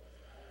fulfilled.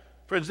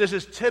 Friends, this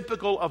is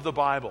typical of the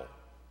Bible.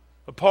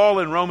 Paul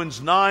in Romans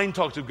 9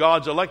 talks of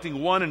God's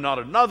electing one and not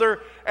another,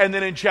 and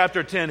then in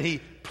chapter 10 he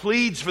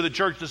pleads for the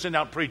church to send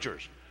out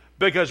preachers,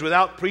 because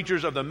without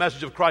preachers of the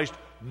message of Christ,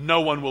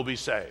 no one will be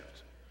saved.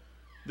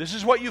 This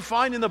is what you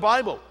find in the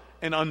Bible,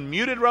 an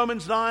unmuted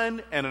Romans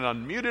 9 and an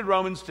unmuted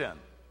Romans 10.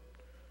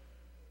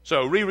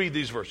 So reread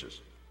these verses.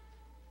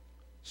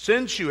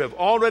 "Since you have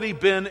already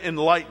been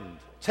enlightened,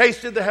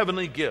 tasted the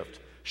heavenly gift,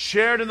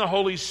 shared in the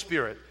Holy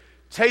Spirit,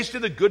 tasted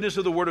the goodness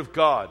of the Word of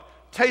God,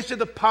 tasted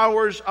the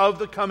powers of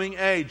the coming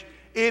age,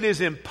 it is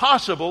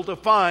impossible to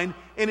find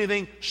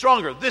anything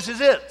stronger." This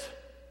is it.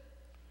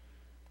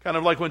 Kind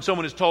of like when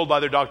someone is told by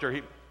their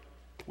doctor,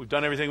 "We've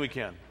done everything we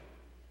can.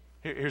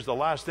 Here's the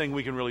last thing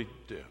we can really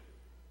do."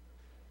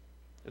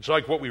 It's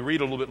like what we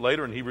read a little bit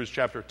later in Hebrews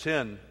chapter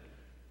 10,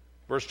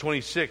 verse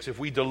 26. "If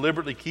we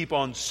deliberately keep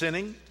on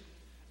sinning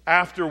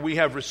after we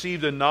have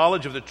received the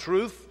knowledge of the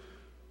truth,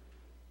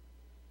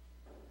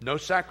 no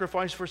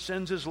sacrifice for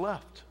sins is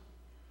left,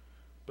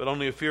 but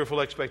only a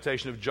fearful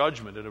expectation of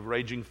judgment and of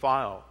raging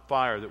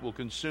fire that will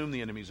consume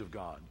the enemies of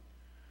God."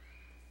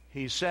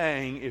 He's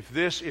saying, if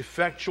this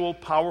effectual,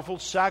 powerful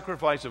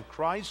sacrifice of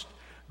Christ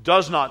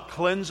does not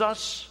cleanse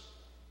us,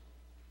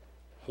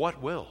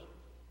 what will?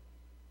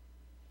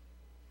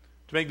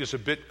 To make this a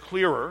bit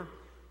clearer,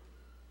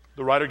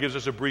 the writer gives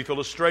us a brief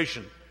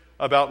illustration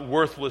about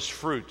worthless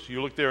fruit.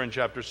 You look there in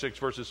chapter 6,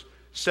 verses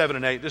 7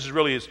 and 8. This is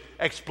really his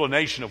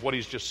explanation of what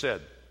he's just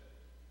said.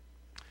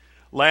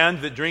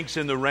 "Land that drinks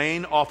in the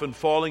rain, often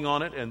falling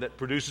on it, and that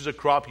produces a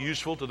crop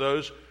useful to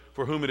those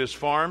for whom it is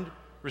farmed,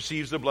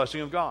 receives the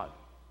blessing of God.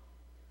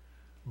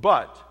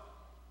 But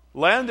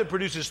land that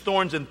produces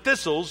thorns and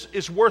thistles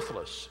is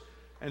worthless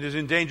and is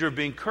in danger of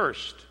being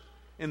cursed.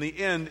 In the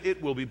end,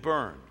 it will be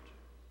burned."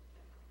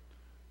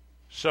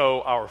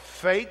 So our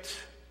fate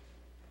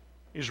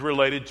is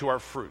related to our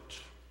fruit.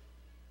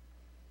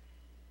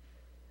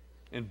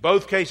 In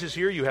both cases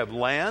here, you have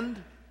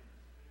land,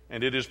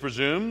 and it is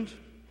presumed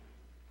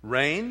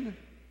rain.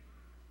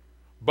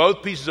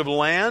 Both pieces of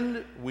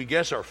land, we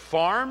guess, are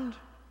farmed.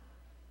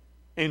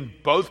 In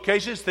both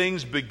cases,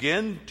 things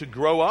begin to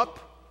grow up.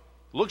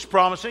 Looks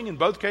promising in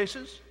both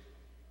cases.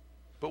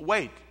 But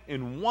wait,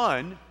 in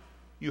one,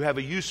 you have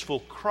a useful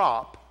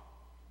crop,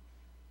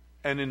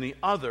 and in the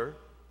other,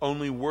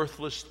 only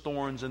worthless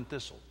thorns and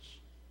thistles.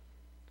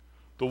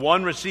 The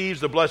one receives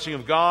the blessing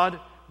of God,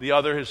 the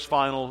other his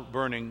final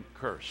burning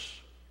curse.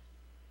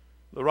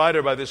 The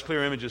writer, by this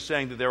clear image, is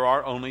saying that there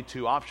are only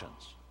two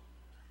options.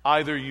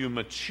 Either you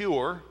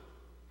mature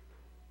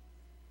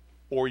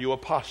or you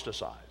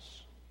apostatize.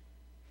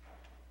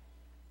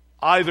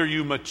 Either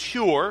you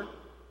mature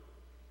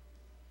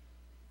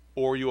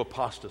or you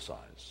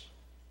apostatize.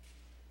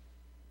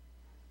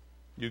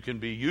 You can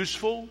be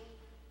useful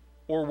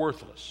or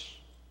worthless,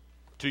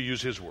 to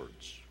use his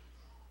words.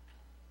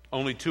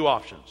 Only two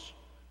options.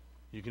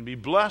 You can be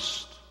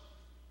blessed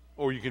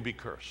or you can be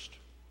cursed.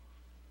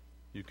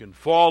 You can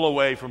fall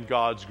away from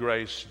God's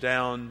grace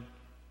down,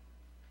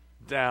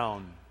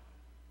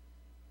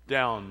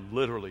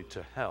 literally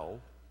to hell.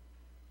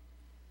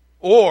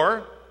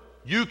 Or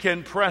you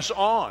can press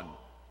on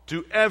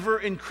to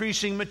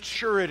ever-increasing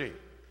maturity.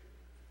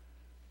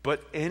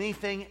 But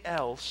anything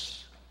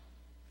else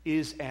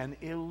is an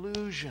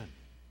illusion.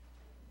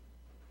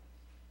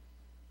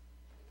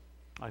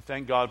 I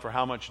thank God for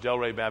how much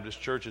Delray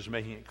Baptist Church is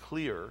making it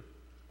clear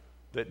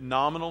that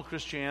nominal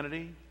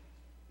Christianity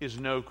is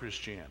no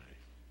Christianity.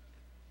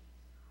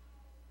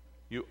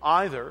 You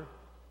either,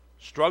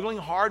 struggling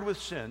hard with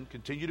sin,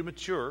 continue to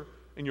mature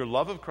in your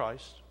love of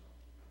Christ,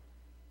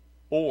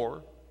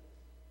 or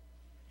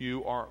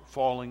you are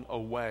falling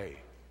away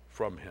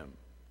from him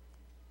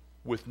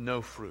with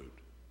no fruit.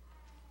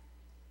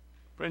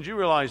 Friends, you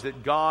realize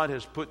that God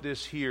has put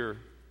this here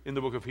in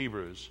the book of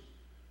Hebrews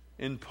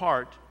in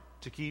part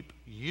to keep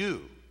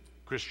you,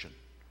 Christian,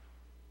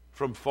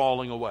 from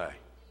falling away.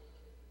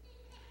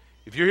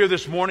 If you're here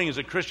this morning as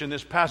a Christian,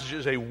 this passage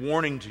is a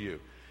warning to you.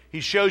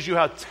 He shows you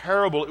how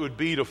terrible it would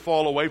be to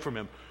fall away from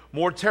him.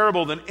 More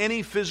terrible than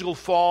any physical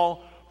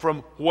fall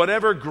from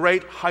whatever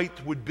great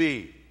height would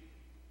be.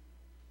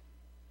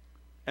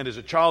 And as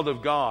a child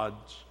of God,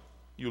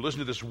 you listen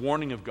to this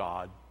warning of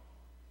God,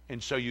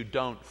 and so you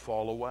don't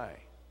fall away.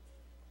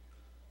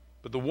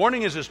 But the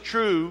warning is as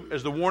true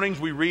as the warnings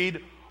we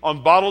read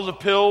on bottles of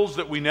pills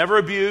that we never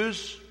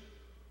abuse,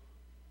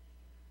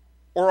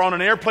 or on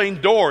an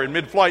airplane door in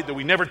mid-flight that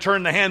we never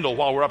turn the handle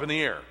while we're up in the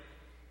air.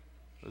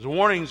 Those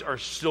warnings are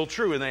still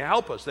true, and they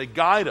help us. They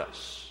guide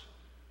us.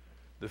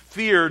 The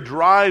fear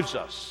drives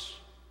us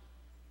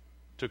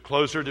to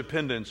closer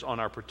dependence on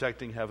our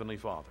protecting Heavenly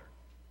Father.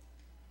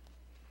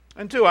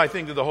 And two, I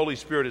think that the Holy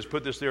Spirit has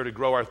put this there to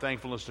grow our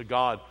thankfulness to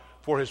God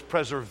for his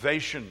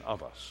preservation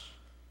of us.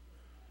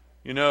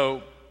 You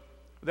know,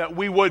 that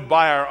we would,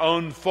 by our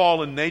own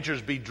fallen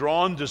natures, be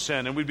drawn to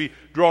sin, and we'd be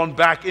drawn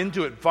back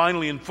into it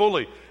finally and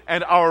fully,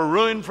 and our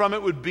ruin from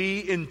it would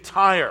be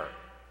entire.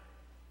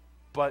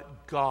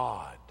 But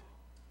God,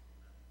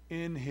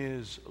 in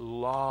his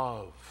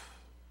love,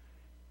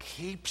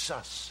 keeps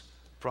us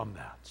from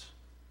that.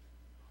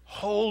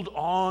 Hold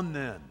on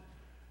then,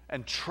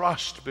 and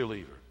trust,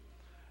 believer,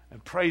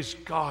 and praise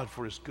God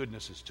for his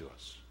goodnesses to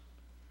us.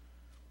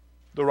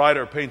 The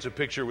writer paints a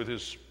picture with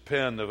his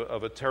pen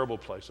of a terrible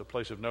place, a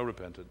place of no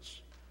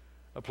repentance,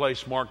 a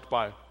place marked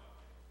by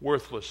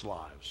worthless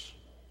lives.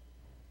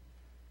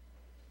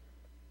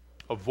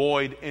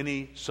 Avoid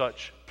any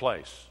such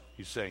place,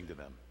 he's saying to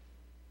them.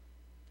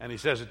 And he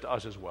says it to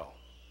us as well.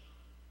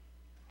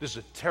 This is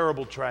a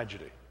terrible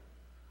tragedy.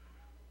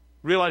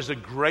 Realize the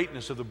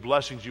greatness of the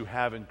blessings you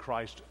have in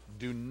Christ.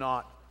 Do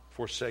not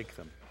forsake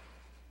them.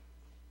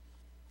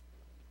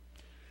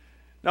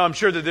 Now, I'm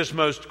sure that this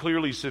most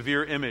clearly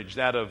severe image,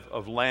 that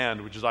of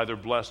land, which is either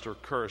blessed or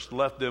cursed,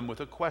 left them with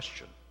a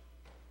question.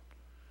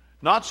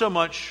 Not so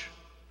much,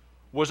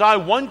 was I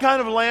one kind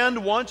of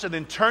land once and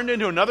then turned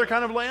into another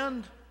kind of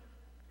land?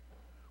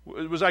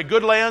 Was I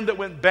good land that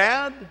went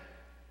bad?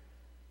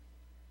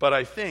 But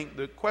I think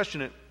the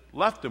question it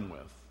left them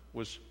with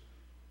was,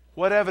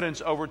 what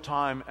evidence over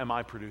time am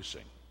I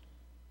producing?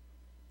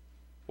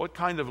 What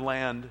kind of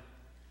land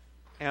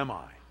am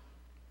I?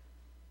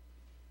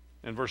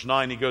 In verse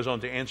 9, he goes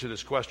on to answer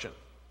this question.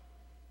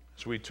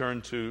 So we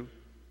turn to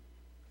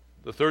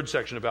the third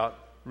section about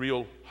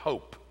real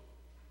hope.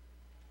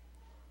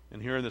 And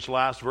here in this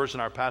last verse in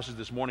our passage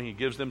this morning, he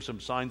gives them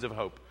some signs of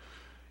hope.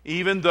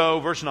 Even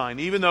though, verse 9,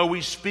 even though we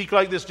speak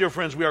like this, dear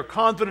friends, we are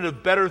confident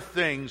of better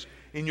things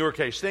in your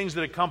case, things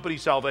that accompany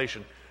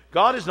salvation.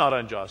 God is not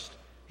unjust.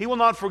 He will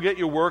not forget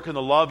your work and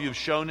the love you've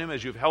shown him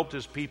as you've helped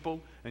his people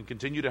and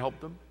continue to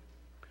help them.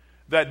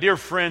 That dear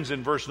friends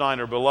in verse 9,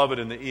 or beloved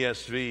in the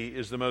ESV,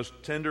 is the most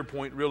tender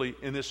point really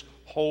in this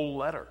whole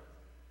letter.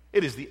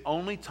 It is the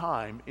only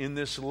time in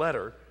this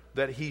letter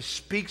that he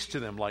speaks to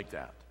them like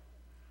that.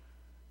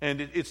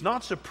 And it's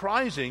not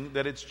surprising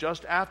that it's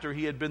just after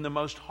he had been the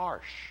most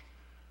harsh.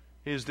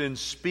 He is then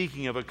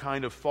speaking of a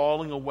kind of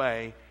falling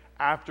away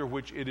after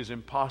which it is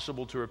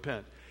impossible to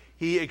repent.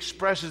 He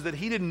expresses that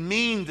he didn't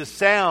mean to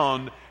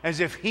sound as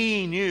if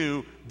he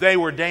knew they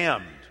were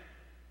damned.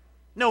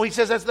 No, he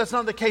says that's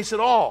not the case at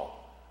all.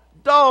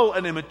 Dull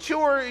and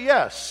immature,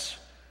 yes.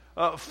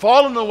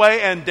 fallen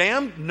away and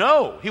damned?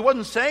 No, he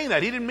wasn't saying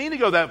that. He didn't mean to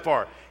go that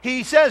far.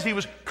 He says he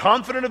was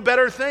confident of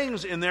better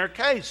things in their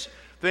case.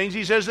 Things,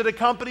 he says, that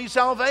accompany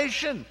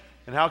salvation.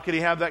 And how could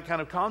he have that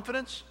kind of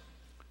confidence?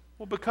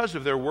 Well, because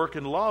of their work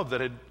and love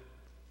that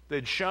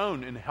they'd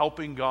shown in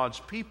helping God's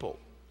people.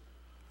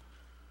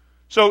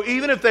 So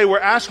even if they were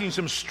asking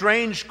some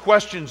strange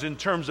questions in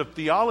terms of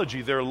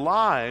theology, their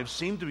lives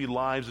seemed to be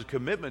lives of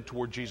commitment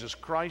toward Jesus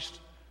Christ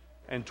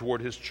and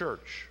toward His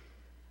church.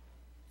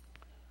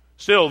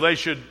 Still, they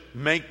should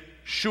make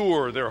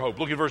sure their hope.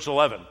 Look at verse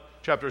 11,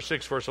 chapter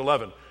 6, verse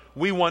 11.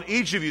 We want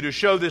each of you to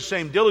show this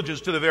same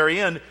diligence to the very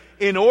end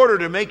in order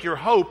to make your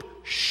hope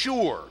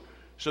sure.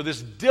 So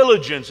this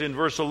diligence in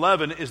verse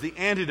 11 is the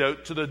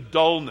antidote to the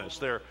dullness,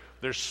 their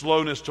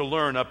slowness to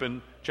learn up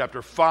in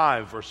chapter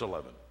 5, verse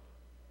 11.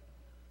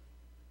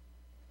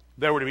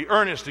 They were to be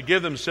earnest to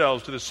give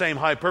themselves to the same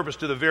high purpose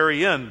to the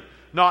very end,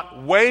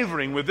 not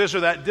wavering with this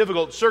or that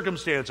difficult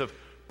circumstance of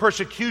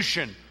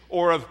persecution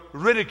or of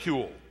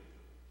ridicule.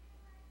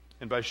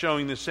 And by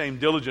showing the same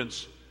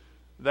diligence,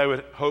 they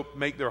would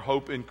make their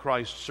hope in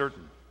Christ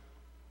certain.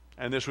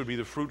 And this would be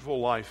the fruitful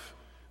life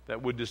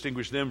that would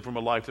distinguish them from a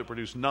life that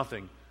produced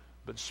nothing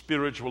but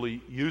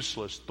spiritually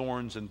useless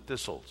thorns and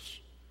thistles.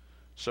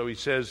 So he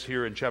says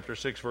here in chapter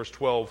 6, verse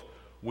 12,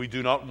 we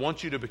do not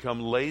want you to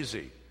become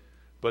lazy,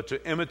 but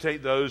to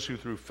imitate those who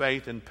through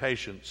faith and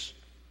patience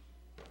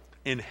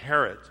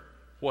inherit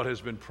what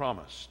has been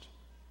promised.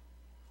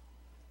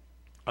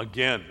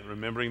 Again,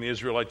 remembering the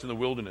Israelites in the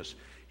wilderness,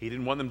 he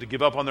didn't want them to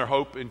give up on their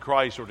hope in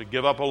Christ or to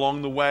give up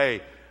along the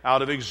way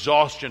out of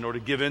exhaustion or to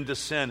give in to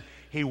sin.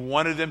 He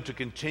wanted them to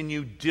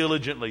continue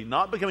diligently,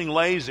 not becoming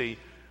lazy,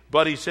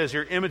 but he says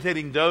here,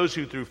 imitating those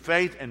who through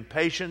faith and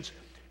patience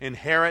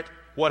inherit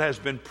what has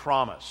been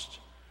promised.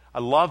 I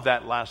love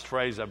that last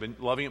phrase. I've been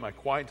loving it in my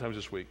quiet times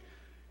this week.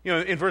 You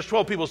know, in verse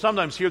 12, people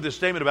sometimes hear this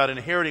statement about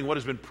inheriting what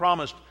has been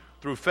promised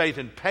through faith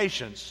and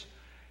patience,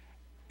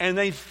 and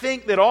they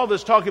think that all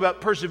this talk about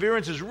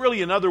perseverance is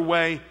really another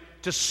way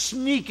to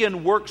sneak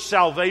in work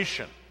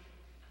salvation.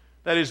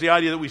 That is the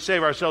idea that we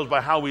save ourselves by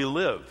how we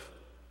live.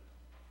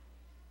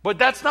 But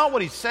that's not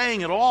what he's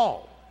saying at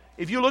all.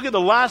 If you look at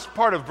the last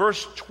part of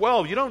verse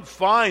 12, you don't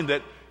find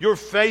that your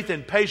faith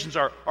and patience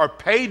are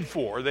paid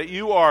for, that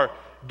you are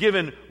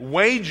given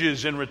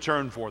wages in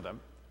return for them.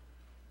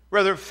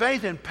 Rather,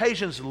 faith and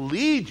patience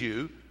lead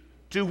you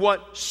to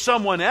what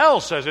someone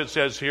else, as it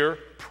says here,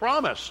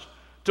 promised,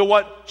 to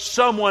what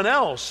someone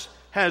else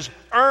has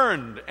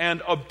earned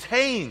and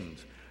obtained,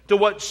 to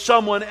what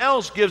someone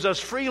else gives us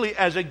freely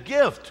as a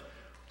gift,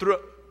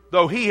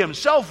 though he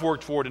himself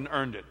worked for it and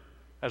earned it,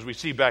 as we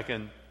see back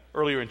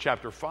earlier in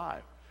chapter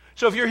 5.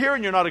 So if you're here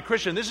and you're not a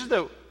Christian, this is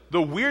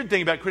the weird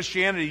thing about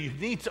Christianity you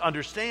need to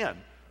understand.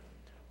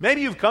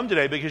 Maybe you've come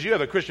today because you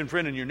have a Christian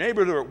friend in your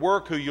neighborhood or at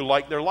work who you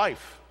like their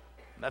life.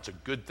 That's a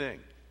good thing.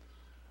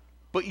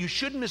 But you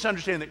shouldn't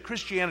misunderstand that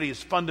Christianity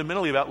is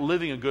fundamentally about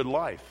living a good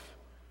life.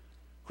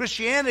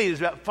 Christianity is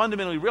about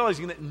fundamentally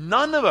realizing that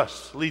none of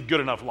us lead good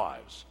enough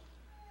lives.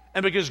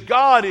 And because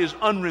God is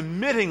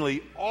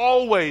unremittingly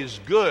always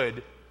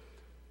good,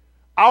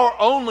 our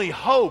only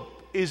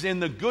hope is in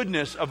the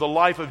goodness of the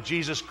life of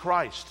Jesus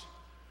Christ.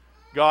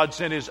 God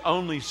sent His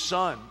only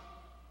Son,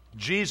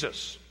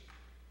 Jesus,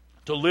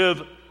 to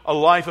live a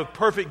life of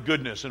perfect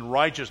goodness and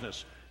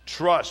righteousness,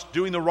 trust,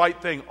 doing the right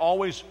thing,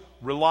 always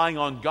relying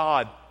on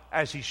God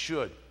as He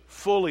should,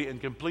 fully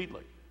and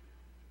completely.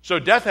 So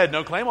death had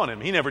no claim on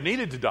Him. He never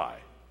needed to die,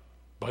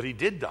 but He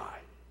did die.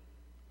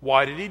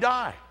 Why did He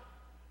die?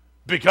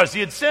 Because He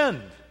had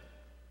sinned?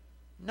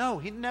 No,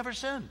 He never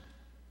sinned.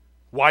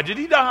 Why did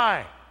He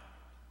die?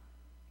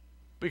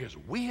 Because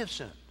we have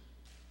sinned.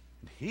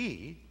 And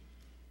He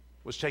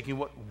was taking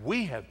what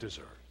we have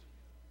deserved.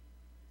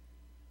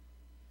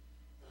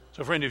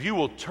 So friend, if you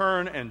will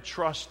turn and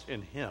trust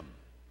in Him,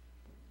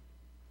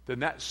 then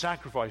that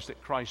sacrifice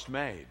that Christ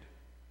made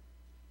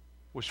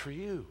was for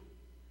you.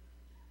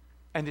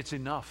 And it's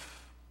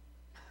enough.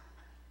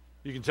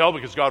 You can tell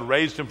because God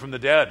raised Him from the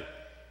dead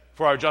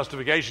for our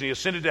justification. He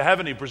ascended to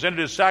heaven. He presented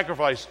His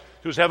sacrifice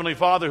to His heavenly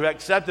Father who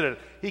accepted it.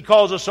 He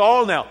calls us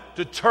all now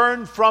to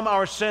turn from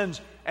our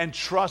sins and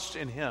trust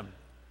in Him.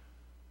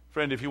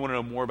 Friend, if you want to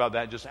know more about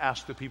that, just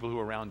ask the people who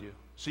are around you.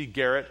 See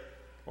Garrett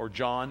or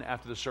John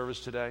after the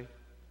service today.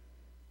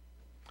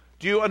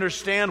 Do you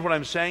understand what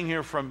I'm saying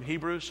here from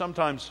Hebrews?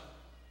 Sometimes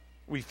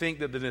we think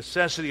that the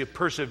necessity of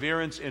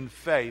perseverance in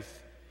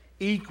faith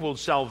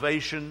equals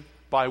salvation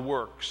by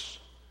works.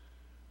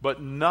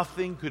 But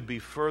nothing could be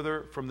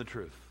further from the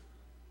truth.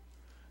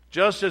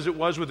 Just as it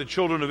was with the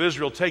children of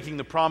Israel taking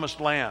the promised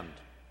land,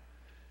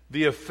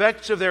 the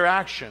effects of their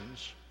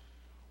actions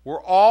were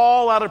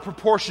all out of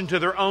proportion to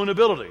their own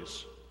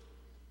abilities.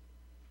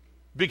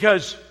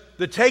 Because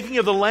the taking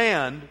of the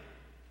land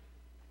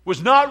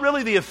was not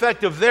really the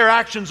effect of their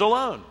actions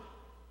alone,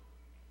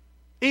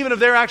 even of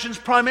their actions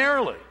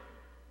primarily.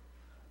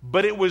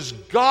 But it was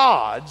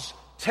God's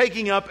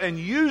taking up and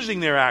using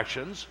their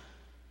actions,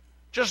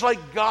 just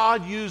like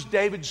God used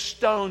David's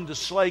stone to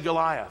slay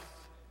Goliath.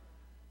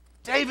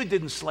 David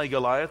didn't slay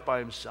Goliath by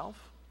himself.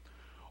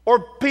 Or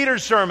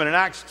Peter's sermon in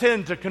Acts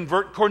 10 to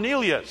convert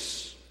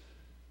Cornelius.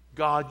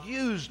 God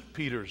used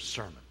Peter's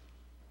sermon.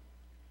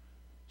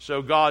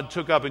 So God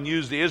took up and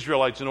used the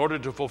Israelites in order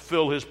to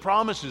fulfill His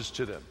promises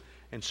to them.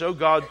 And so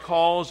God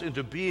calls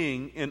into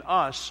being in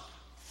us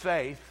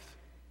faith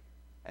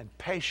and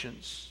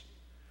patience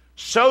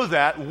so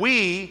that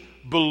we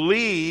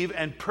believe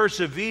and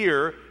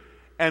persevere.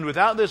 And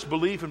without this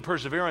belief and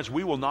perseverance,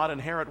 we will not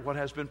inherit what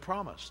has been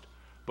promised.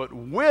 But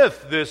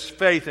with this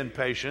faith and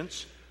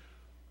patience,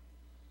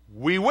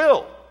 we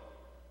will.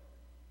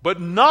 But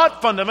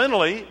not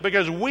fundamentally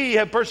because we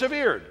have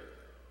persevered,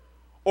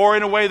 or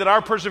in a way that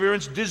our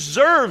perseverance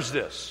deserves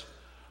this,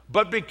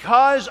 but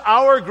because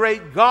our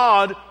great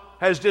God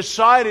has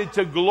decided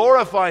to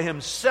glorify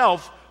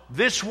Himself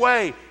this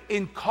way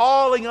in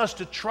calling us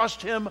to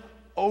trust Him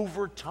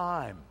over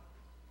time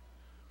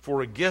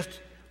for a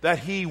gift that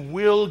He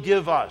will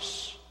give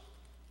us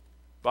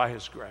by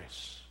His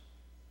grace.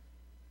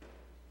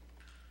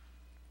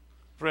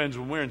 Friends,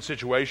 when we're in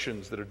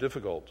situations that are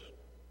difficult,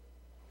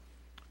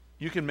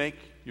 you can make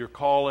your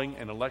calling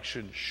and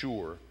election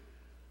sure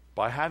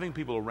by having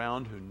people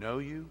around who know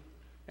you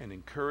and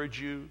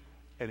encourage you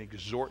and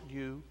exhort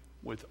you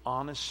with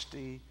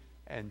honesty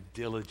and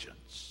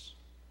diligence.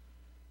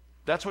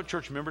 That's what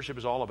church membership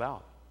is all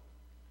about.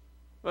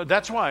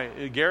 That's why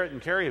Garrett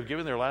and Carrie have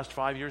given their last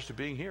 5 years to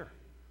being here.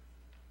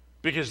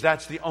 Because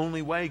that's the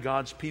only way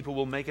God's people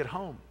will make it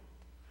home.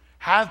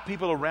 Have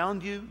people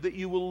around you that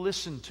you will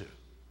listen to.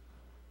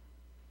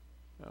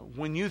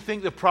 When you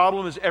think the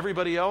problem is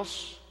everybody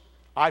else,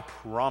 I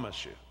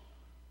promise you,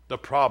 the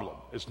problem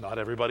is not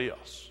everybody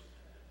else.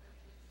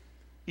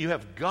 You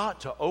have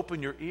got to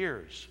open your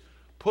ears.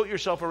 Put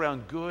yourself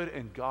around good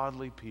and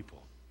godly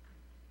people.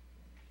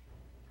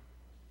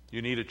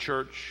 You need a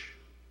church.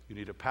 You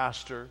need a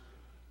pastor.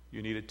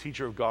 You need a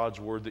teacher of God's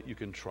Word that you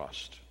can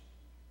trust.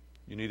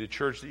 You need a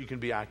church that you can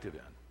be active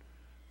in.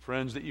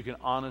 Friends that you can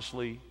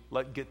honestly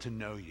let get to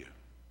know you.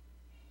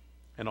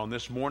 And on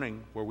this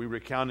morning, where we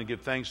recount and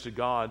give thanks to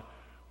God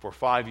for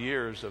 5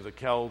 years of the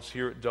Kells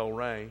here at Del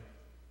Rey,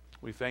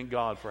 we thank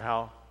God for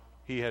how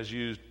He has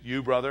used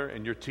you, brother,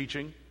 and your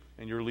teaching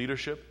and your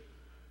leadership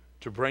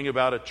to bring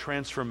about a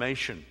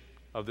transformation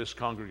of this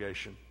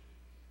congregation,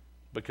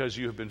 because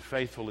you have been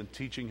faithful in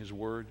teaching His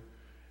Word,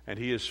 and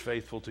He is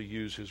faithful to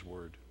use His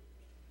Word.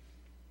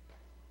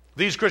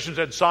 These Christians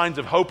had signs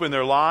of hope in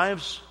their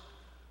lives,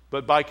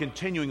 but by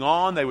continuing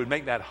on, they would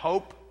make that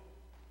hope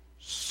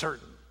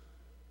certain.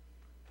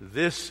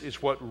 This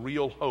is what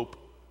real hope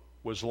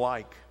was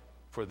like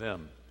for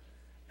them.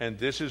 And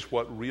this is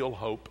what real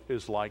hope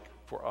is like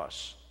for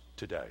us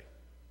today.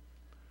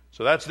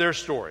 So that's their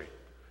story.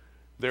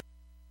 Their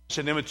ignorance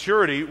and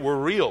immaturity were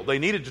real. They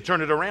needed to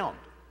turn it around.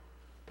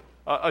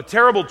 A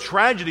terrible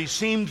tragedy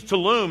seemed to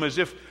loom, as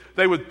if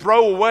they would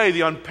throw away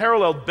the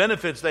unparalleled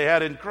benefits they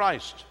had in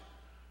Christ.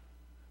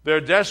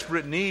 Their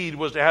desperate need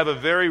was to have a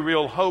very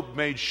real hope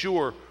made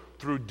sure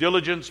through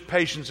diligence,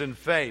 patience, and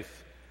faith.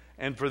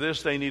 And for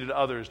this, they needed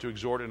others to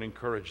exhort and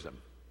encourage them.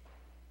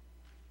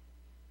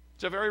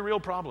 It's a very real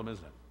problem,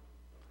 isn't it?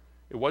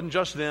 It wasn't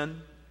just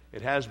then.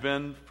 It has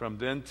been from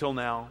then till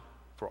now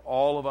for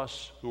all of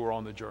us who are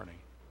on the journey.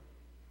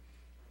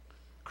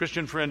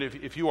 Christian friend,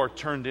 if you are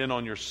turned in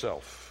on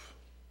yourself,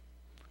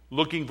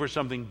 looking for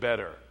something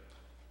better,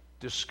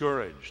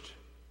 discouraged,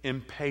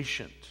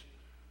 impatient,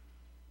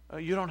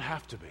 you don't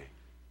have to be.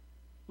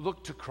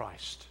 Look to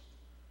Christ.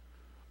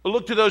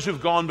 Look to those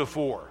who've gone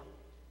before.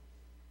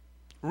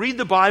 Read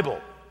the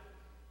Bible.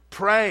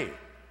 Pray.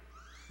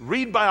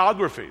 Read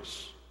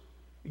biographies.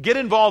 Get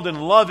involved in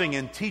loving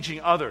and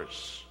teaching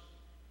others.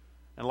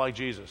 And like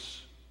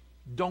Jesus,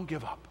 don't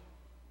give up.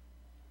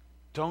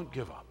 Don't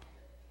give up.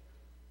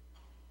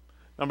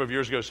 A number of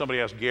years ago, somebody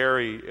asked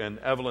Gary and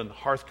Evelyn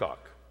Harthcock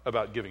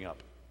about giving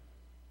up.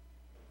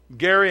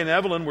 Gary and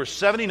Evelyn were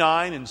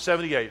 79 and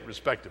 78,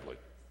 respectively.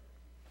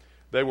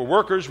 They were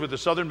workers with the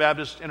Southern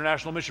Baptist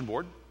International Mission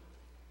Board,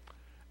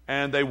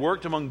 and they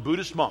worked among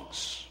Buddhist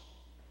monks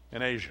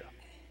in Asia.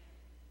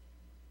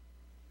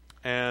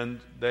 And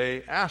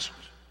they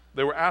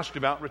were asked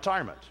about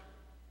retirement.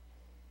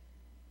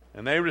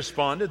 And they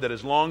responded that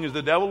as long as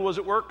the devil was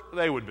at work,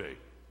 they would be.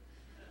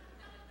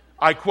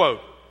 I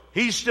quote,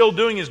 "He's still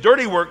doing his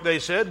dirty work," they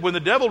said. "When the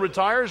devil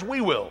retires,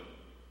 we will."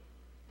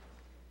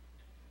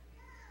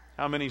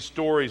 How many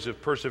stories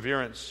of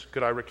perseverance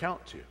could I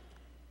recount to you?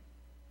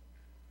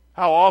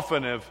 How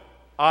often have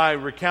I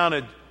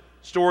recounted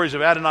stories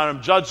of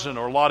Adoniram Judson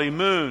or Lottie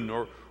Moon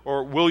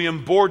or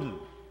William Borden?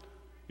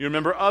 You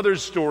remember other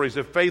stories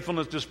of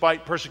faithfulness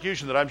despite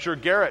persecution that I'm sure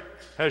Garrett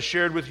has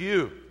shared with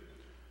you.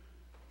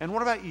 And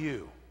what about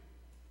you?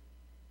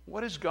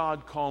 What is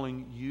God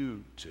calling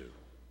you to?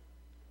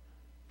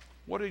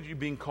 What are you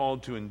being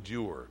called to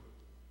endure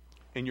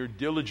in your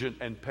diligent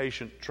and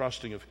patient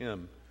trusting of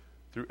Him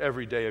through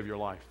every day of your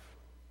life?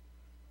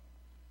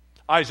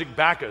 Isaac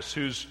Backus,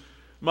 whose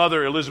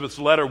mother Elizabeth's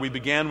letter we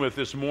began with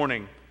this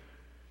morning,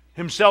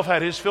 himself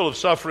had his fill of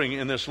suffering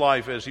in this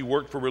life as he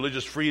worked for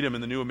religious freedom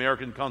in the new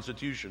American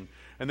Constitution,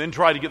 and then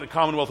tried to get the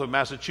Commonwealth of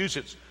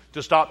Massachusetts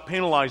to stop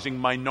penalizing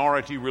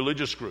minority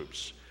religious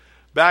groups.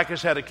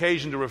 Backus had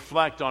occasion to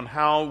reflect on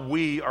how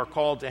we are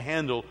called to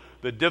handle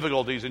the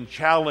difficulties and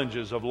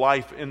challenges of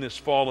life in this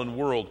fallen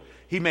world.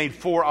 He made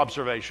 4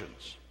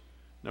 observations.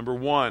 Number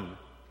 1,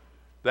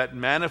 that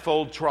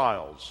manifold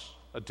trials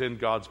attend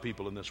God's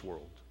people in this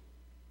world.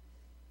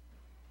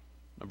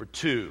 Number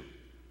 2,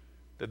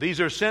 that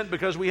these are sent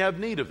because we have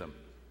need of them,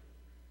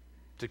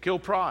 to kill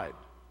pride,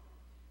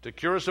 to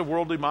cure us of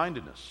worldly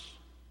mindedness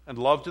and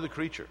love to the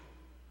creature,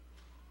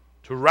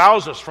 to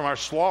rouse us from our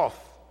sloth,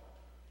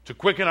 to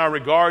quicken our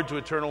regard to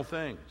eternal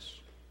things.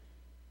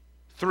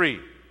 3,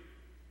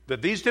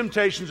 that these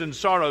temptations and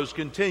sorrows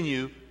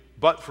continue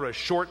but for a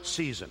short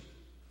season.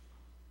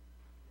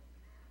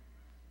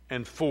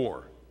 And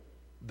 4,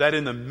 that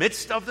in the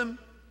midst of them,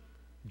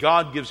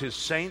 God gives his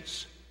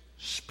saints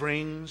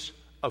springs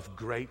of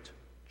great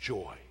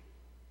joy.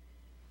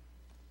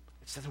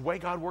 It's the way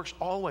God works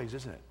always,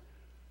 isn't it?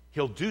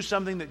 He'll do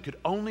something that could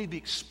only be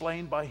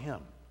explained by him.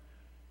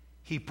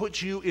 He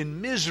puts you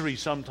in misery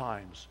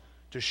sometimes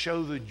to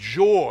show the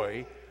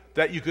joy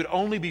that you could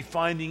only be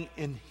finding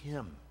in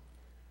him,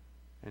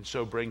 and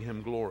so bring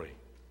him glory.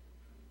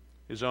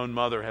 His own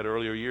mother had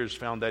earlier years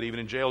found that even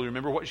in jail. You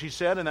remember what she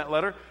said in that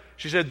letter?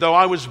 She said, "Though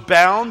I was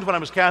bound when I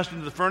was cast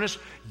into the furnace,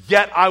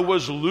 yet I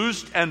was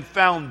loosed and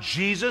found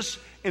Jesus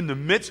in the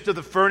midst of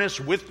the furnace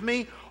with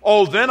me.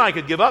 Oh, then I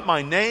could give up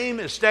my name,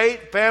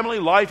 estate, family,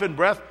 life, and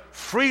breath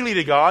freely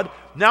to God.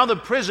 Now the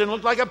prison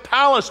looked like a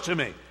palace to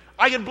me.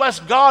 I could bless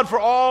God for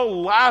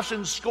all laughs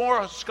and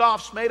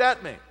scoffs made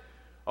at me.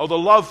 Oh, the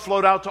love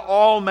flowed out to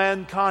all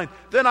mankind.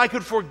 Then I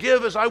could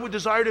forgive as I would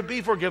desire to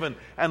be forgiven,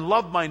 and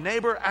love my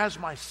neighbor as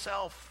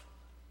myself."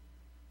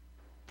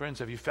 Friends,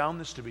 have you found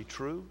this to be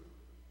true?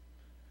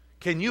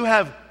 Can you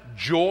have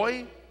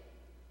joy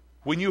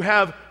when you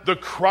have the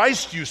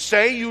Christ you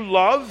say you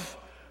love,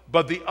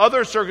 but the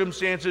other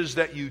circumstances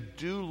that you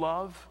do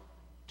love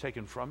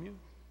taken from you?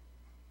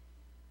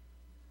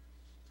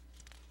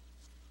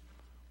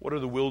 What are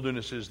the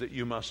wildernesses that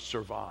you must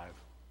survive?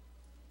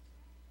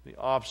 The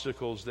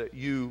obstacles that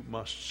you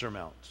must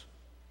surmount?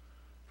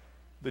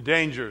 The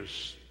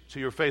dangers to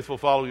your faithful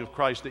following of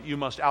Christ that you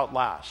must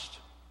outlast?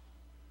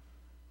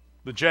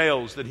 The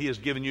jails that he has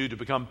given you to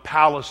become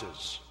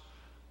palaces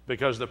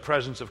because the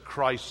presence of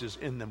Christ is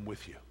in them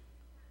with you?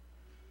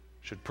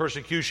 Should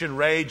persecution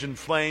rage and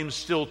flames,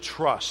 still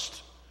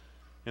trust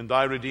in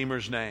thy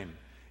Redeemer's name.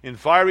 In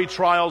fiery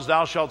trials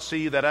thou shalt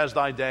see that as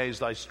thy days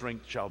thy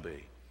strength shall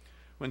be.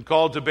 When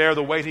called to bear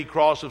the weighty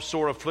cross of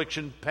sore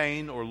affliction,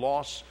 pain, or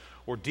loss,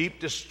 or deep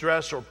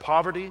distress, or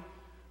poverty,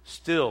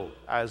 still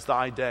as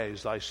thy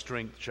days thy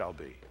strength shall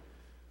be.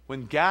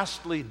 When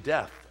ghastly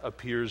death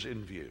appears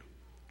in view,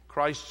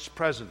 Christ's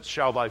presence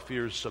shall thy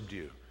fears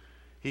subdue.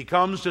 He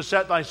comes to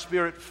set thy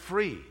spirit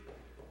free,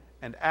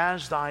 and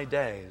as thy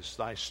days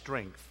thy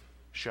strength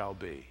shall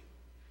be.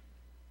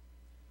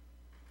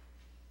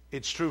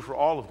 It's true for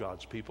all of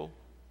God's people,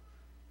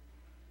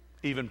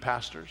 even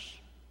pastors.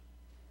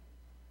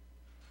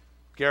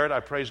 Garrett, I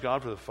praise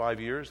God for the 5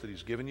 years that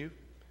he's given you,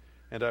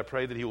 and I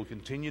pray that he will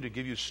continue to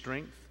give you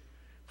strength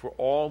for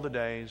all the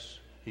days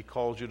he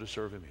calls you to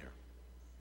serve him here.